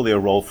 that's surely a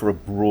role for a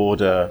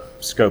broader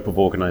scope of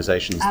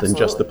organizations than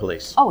just the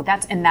police. Oh,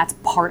 that's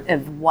part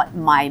of what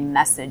my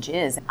message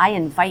is. I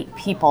invite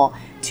people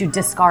to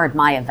discard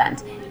my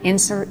event.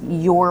 Insert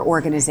your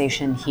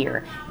organization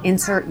here.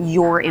 Insert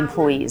your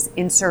employees.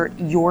 Insert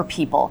your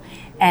people.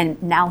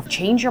 And now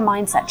change your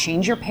mindset,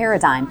 change your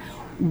paradigm.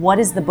 What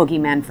is the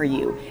boogeyman for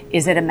you?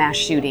 Is it a mass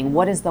shooting?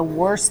 What is the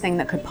worst thing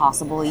that could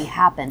possibly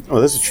happen?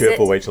 Oh, that's a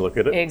cheerful way to look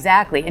at it.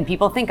 Exactly. And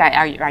people think,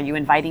 are you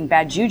inviting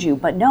bad juju?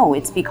 But no,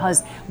 it's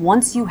because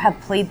once you have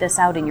played this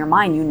out in your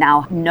mind, you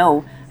now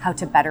know how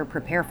to better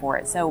prepare for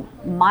it. So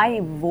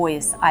my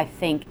voice, I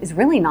think, is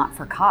really not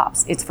for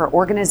cops. It's for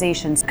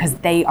organizations, because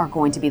they are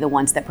going to be the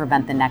ones that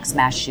prevent the next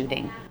mass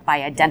shooting.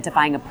 By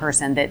identifying a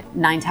person that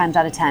 9 times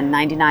out of 10,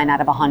 99 out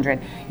of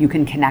 100, you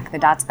can connect the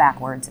dots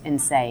backwards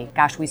and say,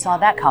 gosh, we saw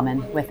that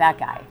coming with that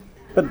guy.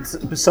 But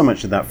so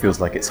much of that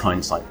feels like it's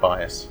hindsight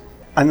bias.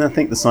 And I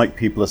think the psych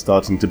people are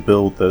starting to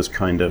build those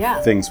kind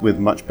of things with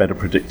much better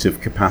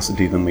predictive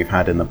capacity than we've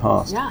had in the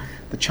past. Yeah.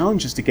 The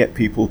challenge is to get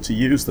people to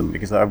use them,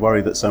 because I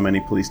worry that so many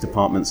police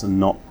departments are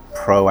not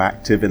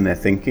proactive in their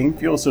thinking.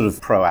 If you're sort of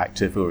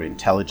proactive or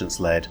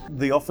intelligence-led,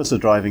 the officer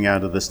driving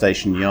out of the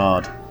station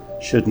yard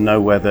should know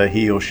whether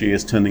he or she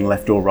is turning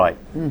left or right.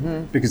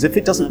 Mm-hmm. Because if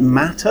it doesn't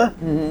matter,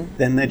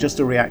 then they're just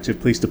a reactive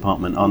police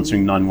department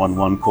answering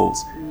 911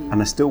 calls. And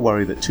I still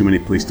worry that too many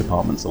police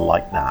departments are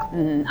like that.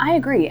 I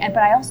agree. But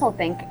I also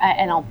think,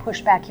 and I'll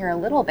push back here a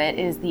little bit,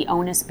 is the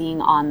onus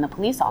being on the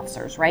police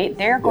officers, right?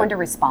 They're going to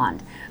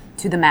respond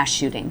to the mass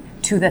shooting,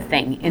 to the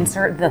thing.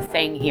 Insert the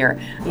thing here.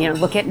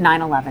 Look at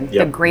 9/11,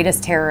 the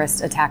greatest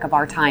terrorist attack of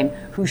our time.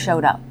 Who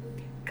showed up?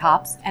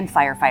 Cops and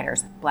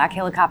firefighters. Black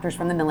helicopters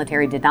from the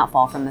military did not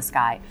fall from the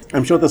sky.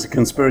 I'm sure there's a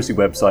conspiracy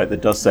website that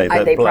does say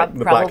that the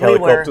black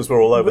helicopters were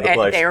all over the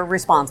place. They're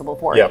responsible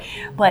for it.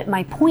 But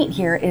my point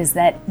here is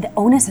that the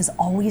onus is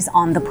always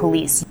on the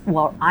police.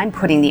 Well, I'm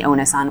putting the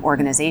onus on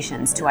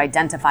organizations to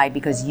identify,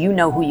 because you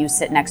know who you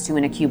sit next to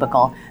in a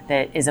cubicle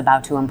that is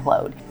about to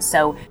implode.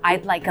 So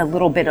I'd like a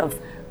little bit of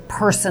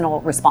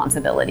personal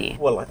responsibility.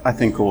 Well, I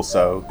think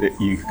also that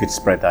you could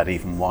spread that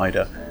even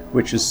wider,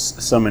 which is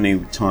so many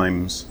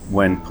times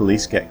when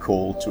police get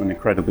called to an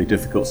incredibly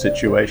difficult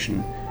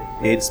situation,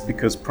 it's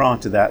because prior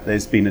to that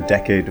there's been a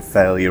decade of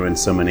failure in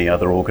so many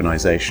other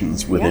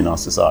organizations within our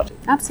society.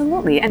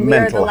 Absolutely. And mental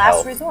we are the last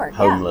health, resort.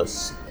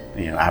 Homeless,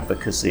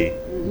 advocacy,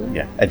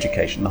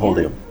 education, the whole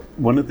deal.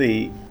 One of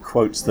the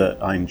quotes that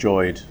I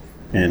enjoyed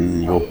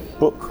in your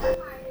book,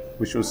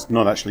 which was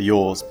not actually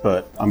yours,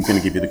 but I'm going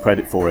to give you the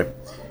credit for it,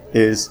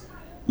 is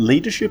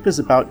leadership is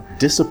about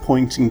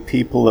disappointing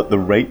people at the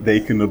rate they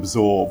can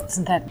absorb.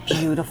 Isn't that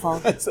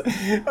beautiful?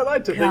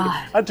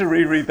 I had to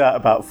reread that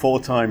about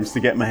 4 times to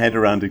get my head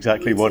around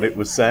exactly what it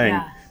was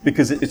saying,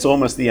 because it's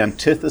almost the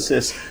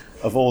antithesis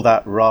of all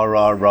that rah,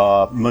 rah,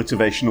 rah,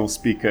 motivational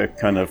speaker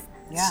kind of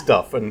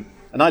stuff. And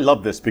I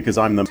love this because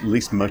I'm the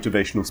least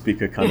motivational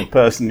speaker kind of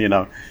person, you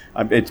know.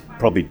 It's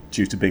probably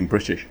due to being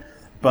British.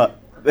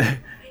 But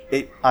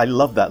I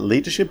love that.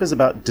 Leadership is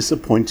about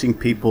disappointing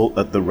people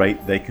at the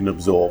rate they can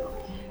absorb.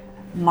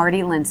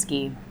 Marty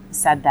Linsky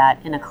said that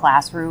in a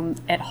classroom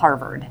at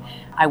Harvard.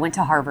 I went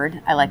to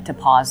Harvard. I like to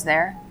pause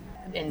there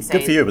and say...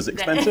 Good for you. Was it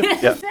expensive?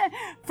 Yeah.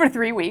 For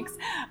 3 weeks.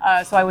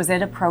 So I was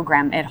at a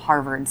program at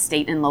Harvard,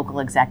 state and local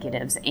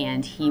executives,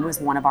 and he was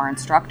one of our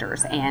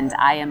instructors. And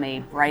I am a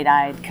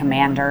bright-eyed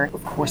commander.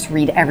 Of course,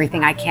 read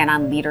everything I can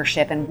on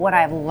leadership. And what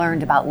I've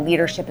learned about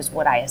leadership is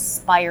what I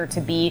aspire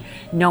to be,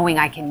 knowing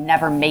I can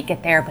never make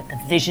it there, but the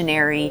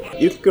visionary.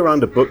 You could go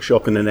around a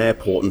bookshop in an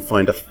airport and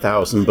find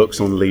 1,000 books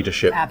on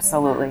leadership.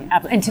 Absolutely.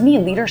 And to me,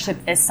 leadership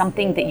is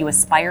something that you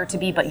aspire to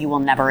be, but you will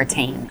never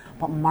attain.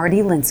 But Marty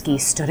Linsky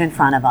stood in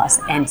front of us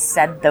and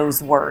said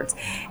those words.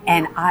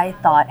 And I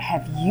thought,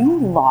 have you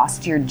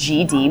lost your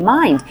GD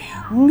mind?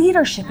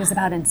 Leadership is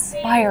about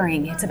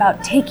inspiring. It's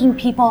about taking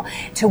people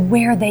to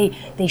where they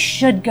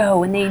should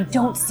go and they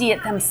don't see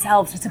it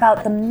themselves. It's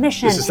about the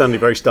mission. This is sounding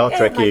very Star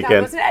Trek-y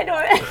again. I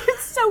know,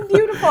 it's so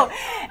beautiful.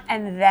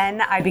 And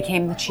then I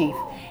became the chief.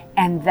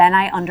 And then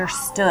I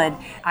understood,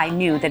 I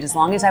knew that as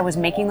long as I was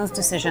making those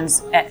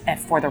decisions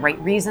for the right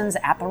reasons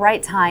at the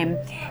right time,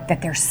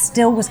 that there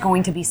still was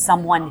going to be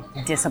someone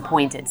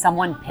disappointed,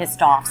 someone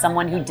pissed off,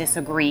 someone who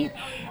disagreed.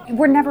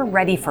 We're never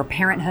ready for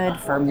parenthood,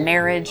 for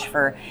marriage,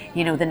 for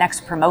the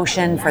next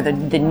promotion, for the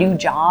new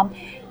job.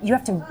 You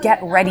have to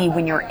get ready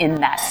when you're in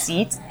that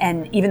seat.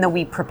 And even though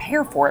we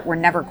prepare for it, we're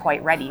never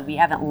quite ready. We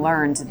haven't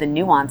learned the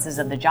nuances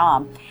of the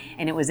job.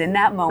 And it was in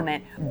that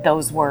moment,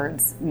 those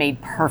words made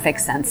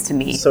perfect sense to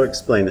me. So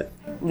explain it.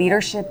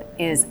 Leadership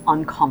is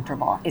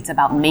uncomfortable. It's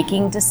about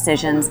making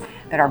decisions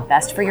that are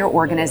best for your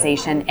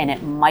organization, and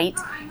it might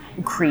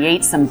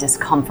create some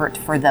discomfort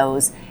for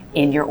those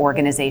in your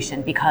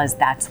organization because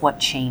that's what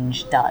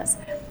change does.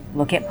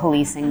 Look at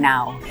policing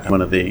now.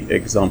 One of the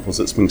examples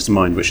that springs to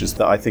mind, which is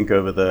that I think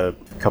over the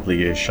couple of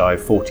years, shy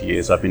of 40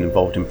 years, I've been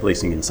involved in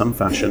policing in some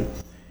fashion,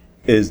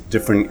 is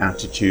differing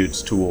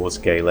attitudes towards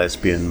gay,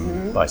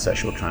 lesbian,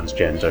 bisexual,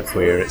 transgender,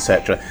 queer,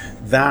 etc.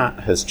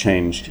 That has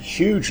changed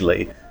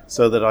hugely,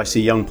 so that I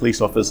see young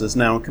police officers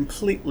now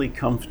completely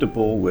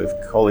comfortable with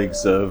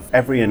colleagues of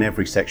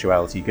every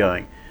sexuality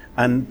going.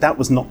 And that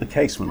was not the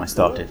case when I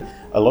started.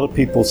 A lot of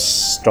people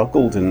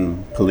struggled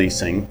in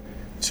policing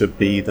to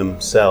be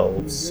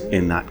themselves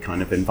in that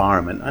kind of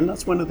environment. And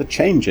that's one of the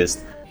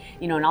changes.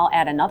 And I'll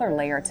add another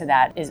layer to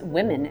that is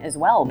women as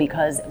well,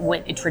 because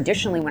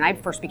traditionally when I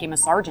first became a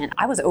sergeant,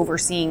 I was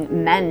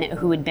overseeing men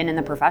who had been in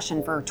the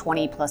profession for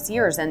 20 plus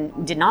years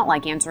and did not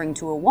like answering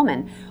to a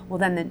woman. Well,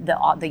 then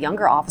the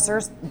younger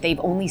officers, they've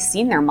only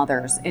seen their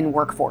mothers in the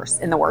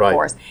workforce.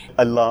 Right.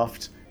 I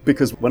laughed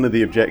because one of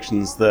the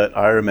objections that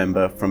I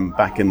remember from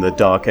back in the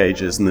Dark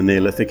Ages and the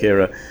Neolithic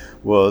era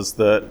was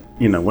that,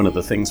 one of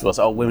the things was,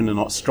 women are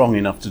not strong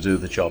enough to do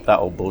the job. That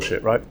old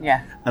bullshit, right?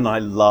 Yeah. And I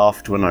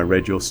laughed when I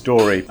read your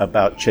story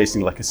about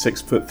chasing like a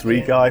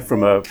 6'3" guy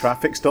from a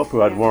traffic stop who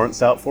had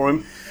warrants out for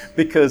him.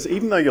 Because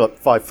even though you're like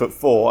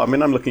 5'4",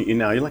 I'm looking at you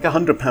now, you're like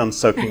 100 pounds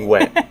soaking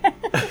wet.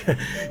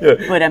 Yeah.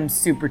 But I'm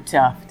super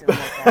tough.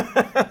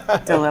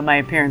 Don't let my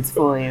appearance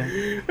fool you.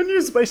 And you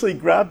just basically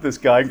grabbed this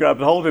guy and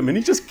grabbed hold of him and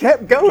he just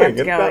kept going.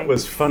 That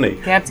was funny.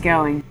 Kept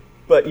going.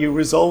 But you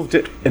resolved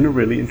it in a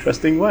really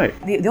interesting way.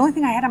 The only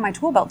thing I had on my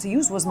tool belt to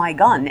use was my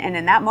gun. And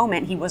in that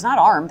moment, he was not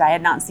armed. I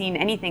had not seen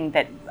anything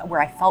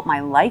where I felt my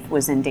life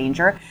was in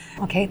danger.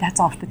 Okay, that's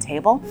off the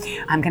table.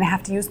 I'm going to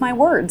have to use my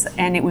words.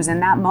 And it was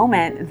in that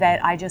moment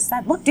that I just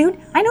said, look, dude,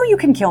 I know you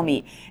can kill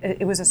me.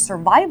 It was a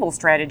survival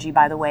strategy,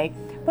 by the way,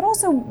 but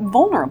also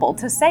vulnerable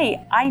to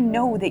say, I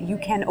know that you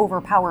can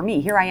overpower me.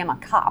 Here I am, a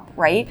cop,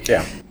 right?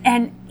 Yeah.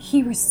 And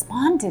he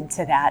responded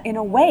to that in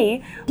a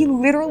way, he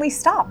literally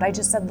stopped. I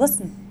just said,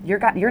 listen, you're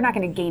not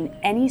going to gain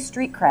any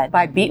street cred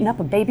by beating up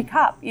a baby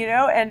cop,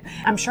 and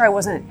I'm sure I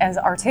wasn't as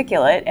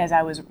articulate as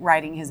I was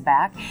riding his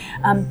back,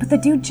 but the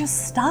dude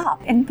just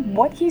stopped. And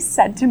what he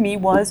said to me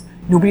was,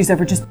 nobody's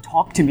ever just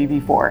talked to me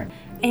before.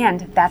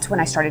 And that's when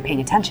I started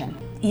paying attention.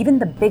 Even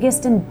the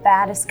biggest and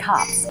baddest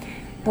cops,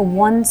 the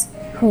ones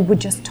who would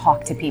just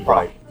talk to people,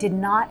 right, did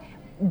not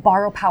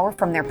borrow power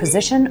from their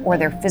position or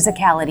their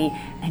physicality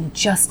and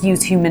just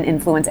use human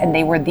influence, and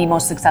they were the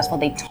most successful.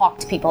 They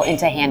talked people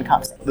into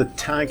handcuffs. The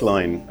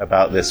tagline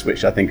about this,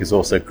 which I think is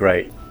also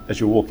great, as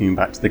you're walking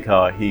back to the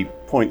car, he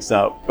points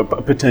out a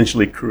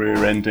potentially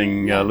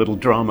career-ending little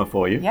drama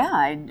for you. Yeah,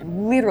 I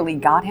literally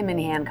got him in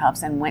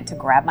handcuffs and went to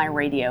grab my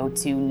radio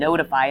to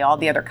notify all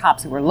the other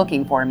cops who were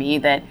looking for me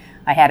that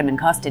I had him in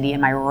custody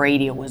and my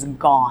radio was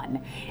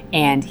gone.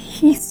 And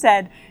he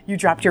said, you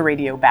dropped your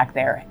radio back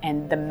there.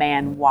 And the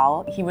man,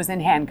 while he was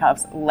in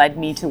handcuffs, led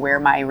me to where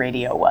my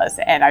radio was.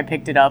 And I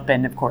picked it up,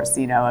 and of course,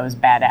 I was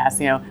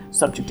badass,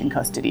 subject in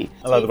custody.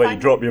 I love the way you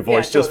drop your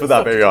voice just for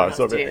that. There you are.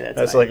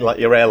 That's like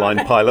your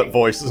airline pilot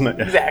voice, isn't it?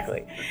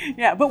 Exactly.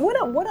 Yeah, but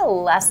what a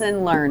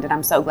lesson learned. And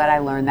I'm so glad I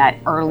learned that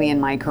early in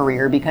my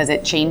career because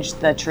it changed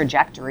the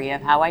trajectory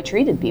of how I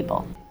treated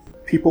people.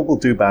 People will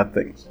do bad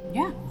things,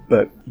 Yeah.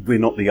 but we're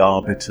not the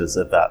arbiters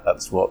of that.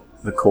 That's what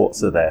the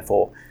courts are there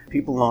for.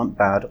 People aren't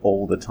bad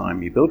all the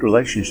time. You build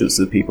relationships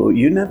with people.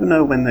 You never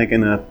know when they're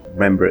going to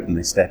remember it and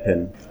they step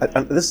in.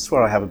 And this is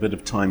where I have a bit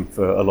of time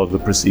for a lot of the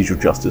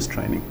procedural justice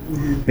training,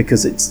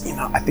 because it's,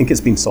 I think it's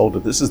been sold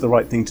that this is the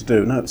right thing to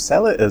do. No,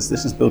 sell it as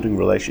this is building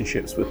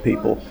relationships with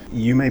people.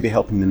 You may be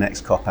helping the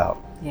next cop out.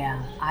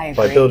 Yeah, I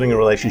agree. By building a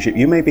relationship,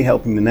 you may be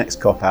helping the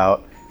next cop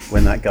out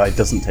when that guy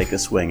doesn't take a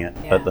swing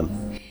at them.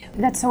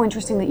 That's so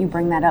interesting that you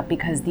bring that up,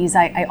 because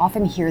I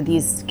often hear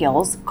these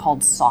skills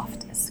called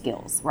soft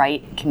skills,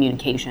 right?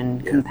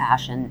 Communication,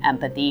 compassion,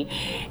 empathy.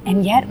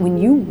 And yet when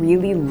you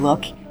really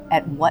look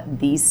at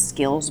what these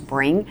skills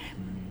bring,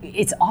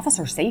 it's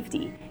officer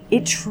safety.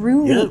 It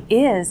truly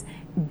is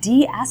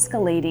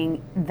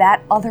de-escalating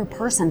that other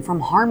person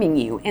from harming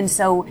you. And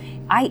so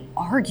I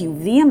argue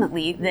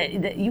vehemently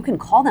that you can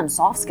call them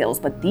soft skills,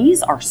 but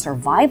these are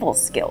survival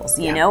skills,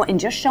 you know, and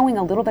just showing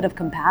a little bit of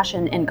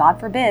compassion and, God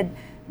forbid,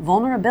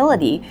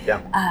 vulnerability,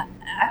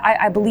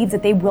 I believe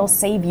that they will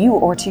save you,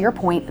 or to your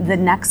point, the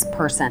next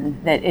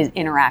person that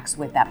interacts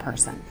with that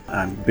person.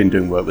 I've been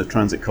doing work with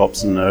transit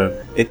cops, and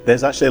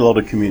there's actually a lot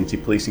of community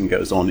policing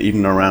goes on,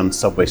 even around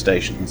subway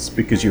stations,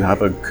 because you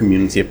have a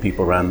community of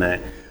people around there.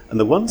 And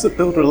the ones that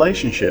build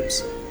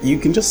relationships, you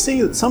can just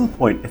see at some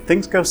point, if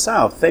things go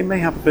south, they may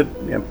have a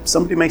bit,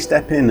 somebody may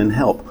step in and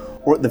help,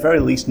 or at the very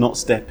least not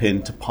step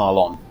in to pile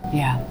on.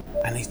 Yeah.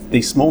 And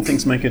these small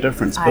things make a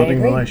difference,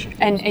 building relationships.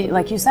 And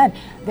like you said,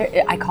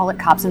 I call it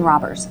cops and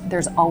robbers.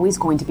 There's always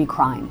going to be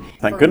crime.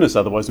 Thank goodness,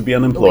 otherwise we'd be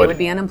unemployed. We would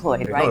be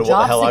unemployed, right? I don't know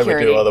what the hell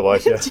security. I would do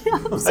otherwise, yeah.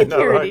 Job I security.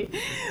 know, right?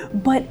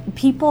 But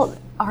people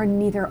are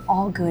neither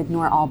all good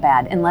nor all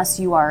bad, unless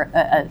you are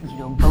a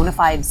bona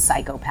fide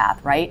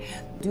psychopath, right?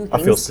 Do things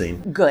I feel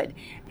seen. Good.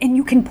 And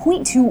you can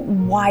point to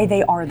why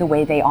they are the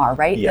way they are,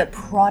 right? Yeah. The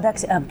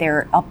product of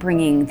their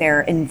upbringing,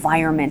 their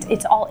environment.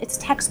 It's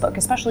textbook,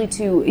 especially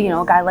to,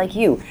 a guy like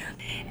you.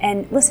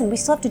 And listen, we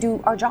still have to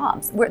do our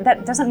jobs.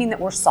 That doesn't mean that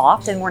we're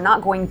soft and we're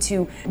not going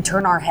to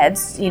turn our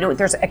heads.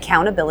 There's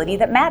accountability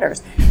that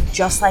matters.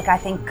 Just like I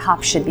think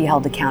cops should be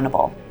held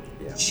accountable.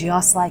 Yeah.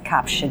 Just like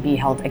cops should be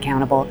held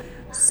accountable,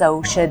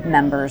 so should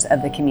members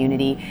of the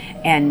community.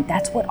 And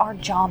that's what our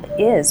job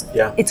is.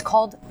 Yeah. It's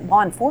called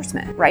law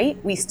enforcement,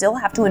 right? We still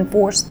have to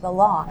enforce the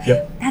law.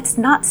 Yep. That's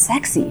not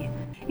sexy.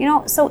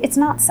 So it's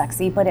not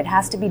sexy, but it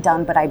has to be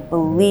done. But I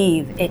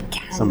believe it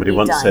can Somebody be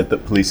once done. said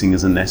that policing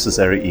is a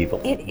necessary evil.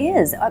 It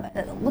is.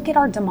 Look at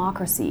our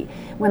democracy.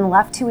 When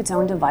left to its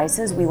own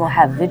devices, we will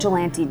have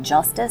vigilante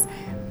justice.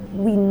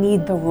 We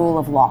need the rule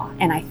of law.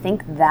 And I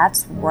think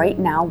that's right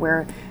now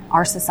where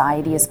our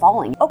society is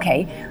falling.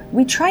 Okay,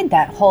 we tried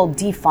that whole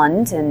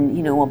defund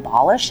and,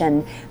 abolish,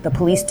 and the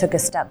police took a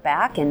step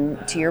back,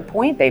 and to your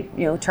point, they,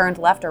 turned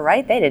left or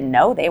right. They didn't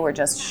know. They were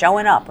just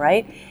showing up,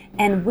 right?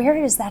 And where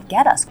does that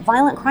get us?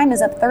 Violent crime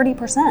is up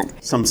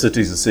 30%. Some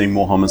cities are seeing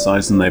more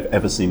homicides than they've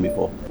ever seen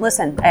before.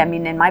 Listen,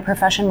 in my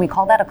profession, we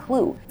call that a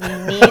clue. You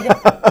need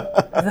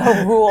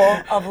the rule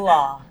of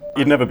law.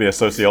 You'd never be a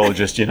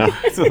sociologist,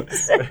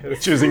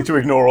 choosing to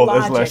ignore all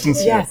those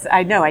lessons. Yes,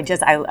 I know.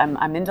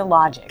 I'm into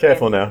logic.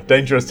 Careful now.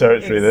 Dangerous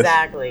territory,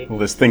 Exactly. All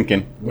this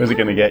thinking. Where's it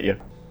going to get you?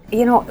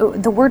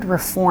 The word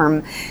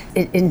reform,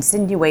 it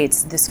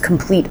insinuates this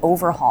complete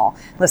overhaul.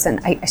 Listen,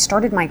 I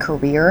started my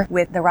career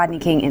with the Rodney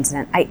King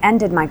incident. I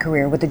ended my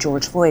career with the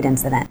George Floyd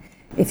incident.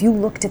 If you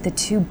looked at the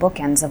two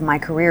bookends of my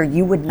career,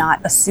 you would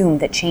not assume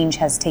that change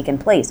has taken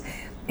place.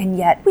 And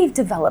yet we've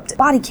developed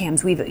body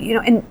cams,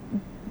 and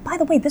by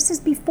the way, this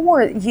is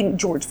before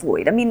George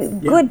Floyd.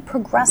 Good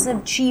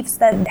progressive chiefs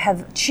that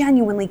have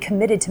genuinely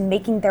committed to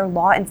making their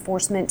law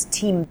enforcement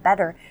team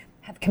better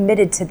have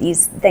committed to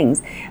these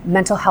things.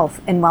 Mental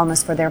health and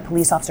wellness for their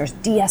police officers,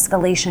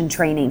 de-escalation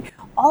training,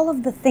 all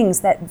of the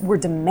things that were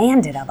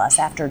demanded of us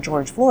after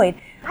George Floyd.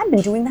 I've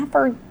been doing that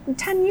for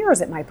 10 years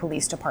at my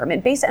police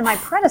department, and my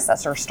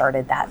predecessor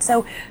started that.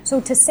 So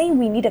to say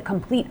we need a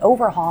complete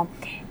overhaul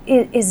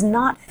is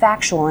not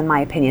factual, in my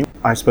opinion.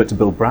 I spoke to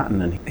Bill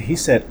Bratton, and he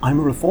said, I'm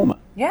a reformer.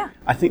 Yeah.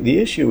 I think the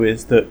issue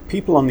is that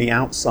people on the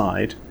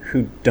outside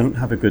who don't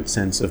have a good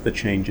sense of the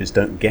changes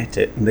don't get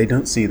it, and they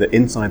don't see that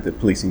inside the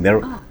policing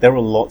there are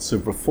lots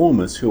of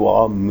reformers who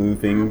are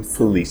moving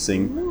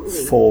policing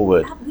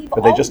forward,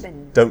 but they just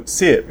don't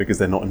see it because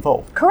they're not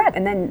involved. Correct.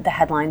 And then the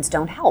headlines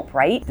don't help,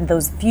 right?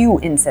 Those few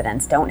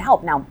incidents don't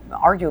help. Now,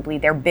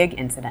 arguably, they're big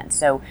incidents,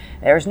 so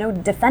there's no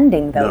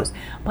defending those. No.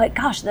 But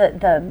gosh,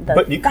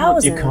 But you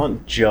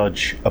can't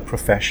judge a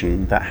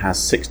profession that has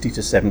 60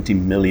 to 70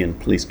 million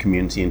police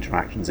community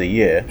interactions a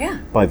year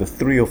by the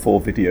 3 or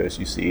 4 videos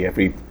you see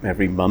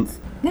every month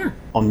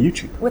on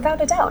YouTube.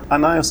 Without a doubt.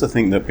 And I also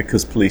think that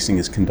because policing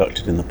is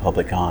conducted in the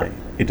public eye,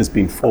 it has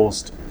been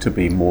forced to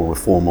be more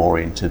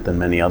reform-oriented than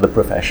many other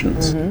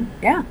professions.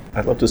 Mm-hmm. Yeah.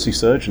 I'd love to see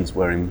surgeons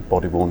wearing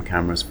body-worn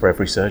cameras for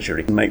every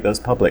surgery and make those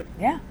public.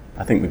 Yeah.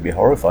 I think we'd be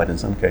horrified in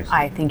some cases.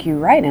 I think you're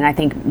right, and I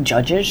think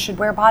judges should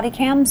wear body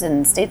cams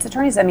and state's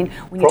attorneys. I mean,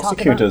 when you talk about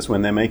prosecutors,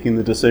 when they're making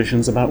the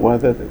decisions about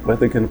whether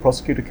they're going to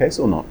prosecute a case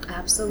or not.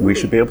 Absolutely. We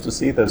should be able to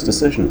see those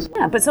decisions.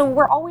 Yeah, but so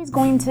we're always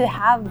going to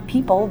have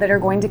people that are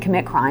going to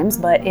commit crimes,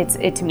 but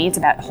to me it's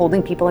about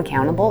holding people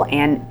accountable,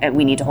 and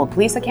we need to hold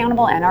police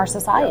accountable and our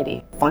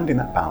society. Finding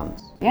that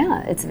balance.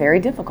 Yeah, it's very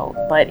difficult,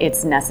 but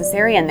it's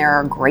necessary, and there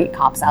are great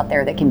cops out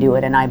there that can do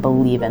it, and I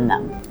believe in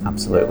them.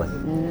 Absolutely.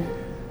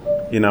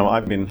 You know,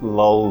 I've been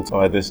lulled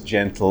by this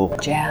gentle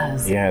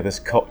Jazz. Yeah, this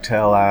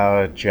cocktail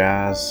hour,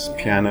 jazz,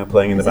 piano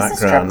playing in the Is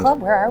this a background. strip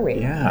club? Where are we?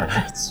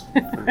 Yeah, it's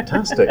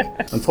fantastic.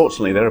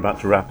 Unfortunately, they're about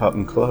to wrap up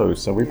and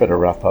close, so we better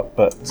wrap up.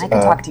 But I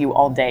can talk to you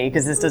all day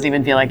because this doesn't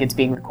even feel like it's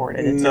being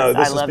recorded. It's no,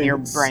 just, I love your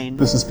brain.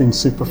 This has been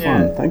super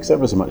fun. Yeah. Thanks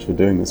ever so much for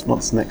doing this.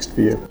 What's next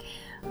for you?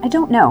 I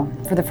don't know.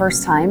 For the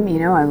first time,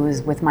 I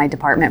was with my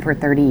department for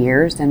 30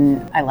 years,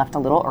 and I left a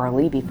little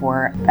early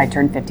before I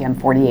turned 50. I'm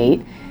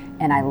 48,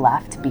 and I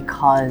left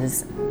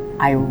because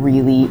I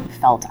really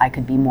felt I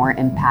could be more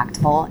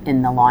impactful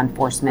in the law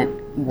enforcement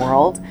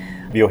world.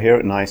 You're here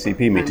at an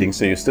ICP meeting,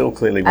 so you're still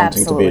clearly wanting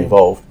Absolutely. to be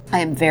involved.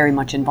 I am very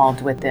much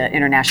involved with the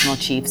international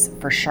chiefs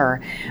for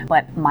sure,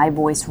 but my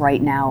voice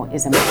right now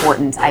is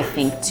important, I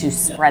think, to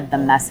spread the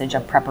message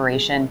of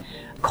preparation,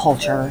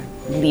 culture,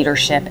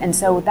 leadership, and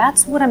so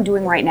that's what I'm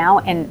doing right now,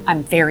 and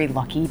I'm very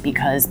lucky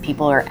because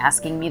people are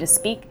asking me to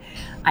speak.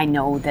 I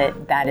know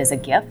that that is a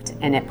gift,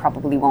 and it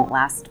probably won't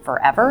last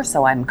forever,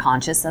 so I'm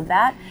conscious of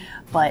that,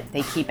 but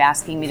they keep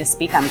asking me to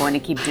speak. I'm going to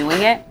keep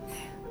doing it.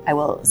 I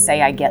will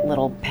say I get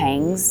little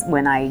pangs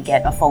when I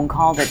get a phone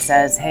call that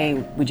says, hey,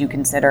 would you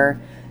consider,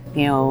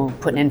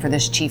 putting in for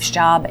this chief's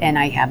job? And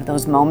I have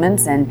those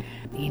moments, and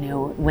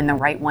when the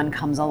right one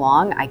comes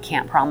along, I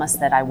can't promise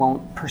that I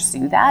won't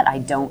pursue that. I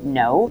don't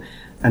know.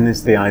 And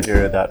it's the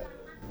idea that,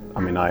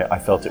 I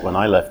felt it when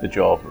I left the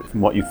job, from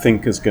what you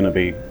think is going to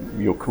be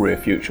your career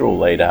future all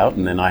laid out,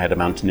 and then I had a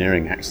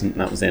mountaineering accident,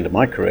 and that was the end of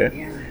my career.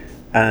 Yeah.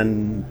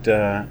 And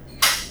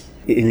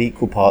in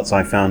equal parts,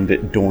 I found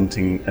it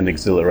daunting and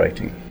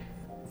exhilarating.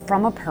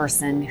 From a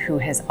person who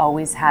has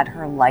always had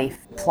her life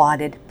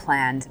plotted,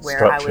 planned, where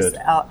Structured.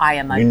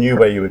 You knew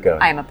where you were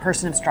going. I am a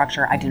person of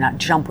structure. I do not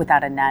jump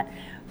without a net.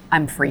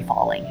 I'm free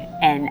falling.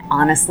 And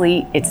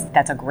honestly,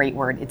 that's a great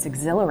word. It's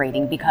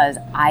exhilarating because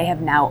I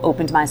have now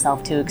opened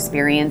myself to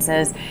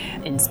experiences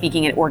and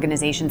speaking at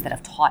organizations that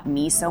have taught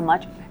me so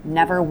much.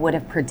 Never would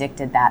have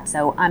predicted that.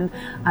 So I'm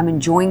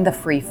enjoying the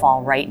free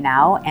fall right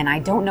now, and I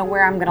don't know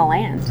where I'm going to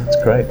land.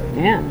 That's great.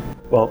 Yeah.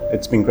 Well,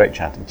 it's been great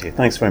chatting to you.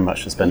 Thanks very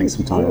much for spending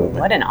some time with me.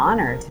 What an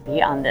honor to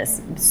be on this,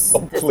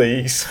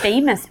 Please.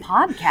 famous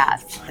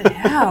podcast.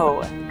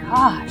 No,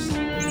 gosh,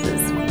 this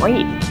is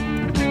great.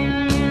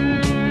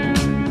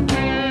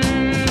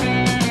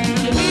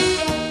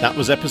 That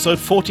was episode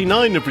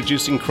 49 of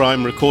Reducing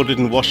Crime, recorded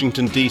in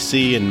Washington,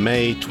 D.C. in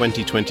May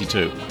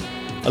 2022.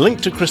 A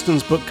link to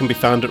Kristen's book can be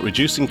found at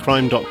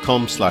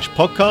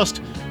reducingcrime.com/podcast,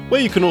 where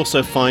you can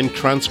also find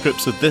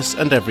transcripts of this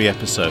and every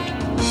episode.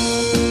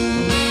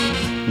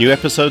 New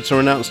episodes are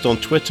announced on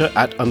Twitter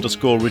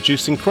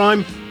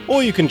 @_reducingcrime,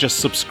 or you can just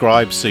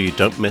subscribe so you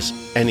don't miss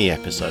any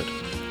episode.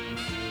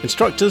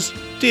 Instructors,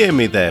 DM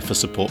me there for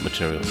support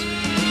materials.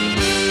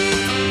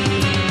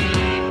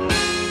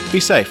 Be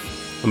safe,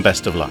 and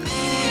best of luck.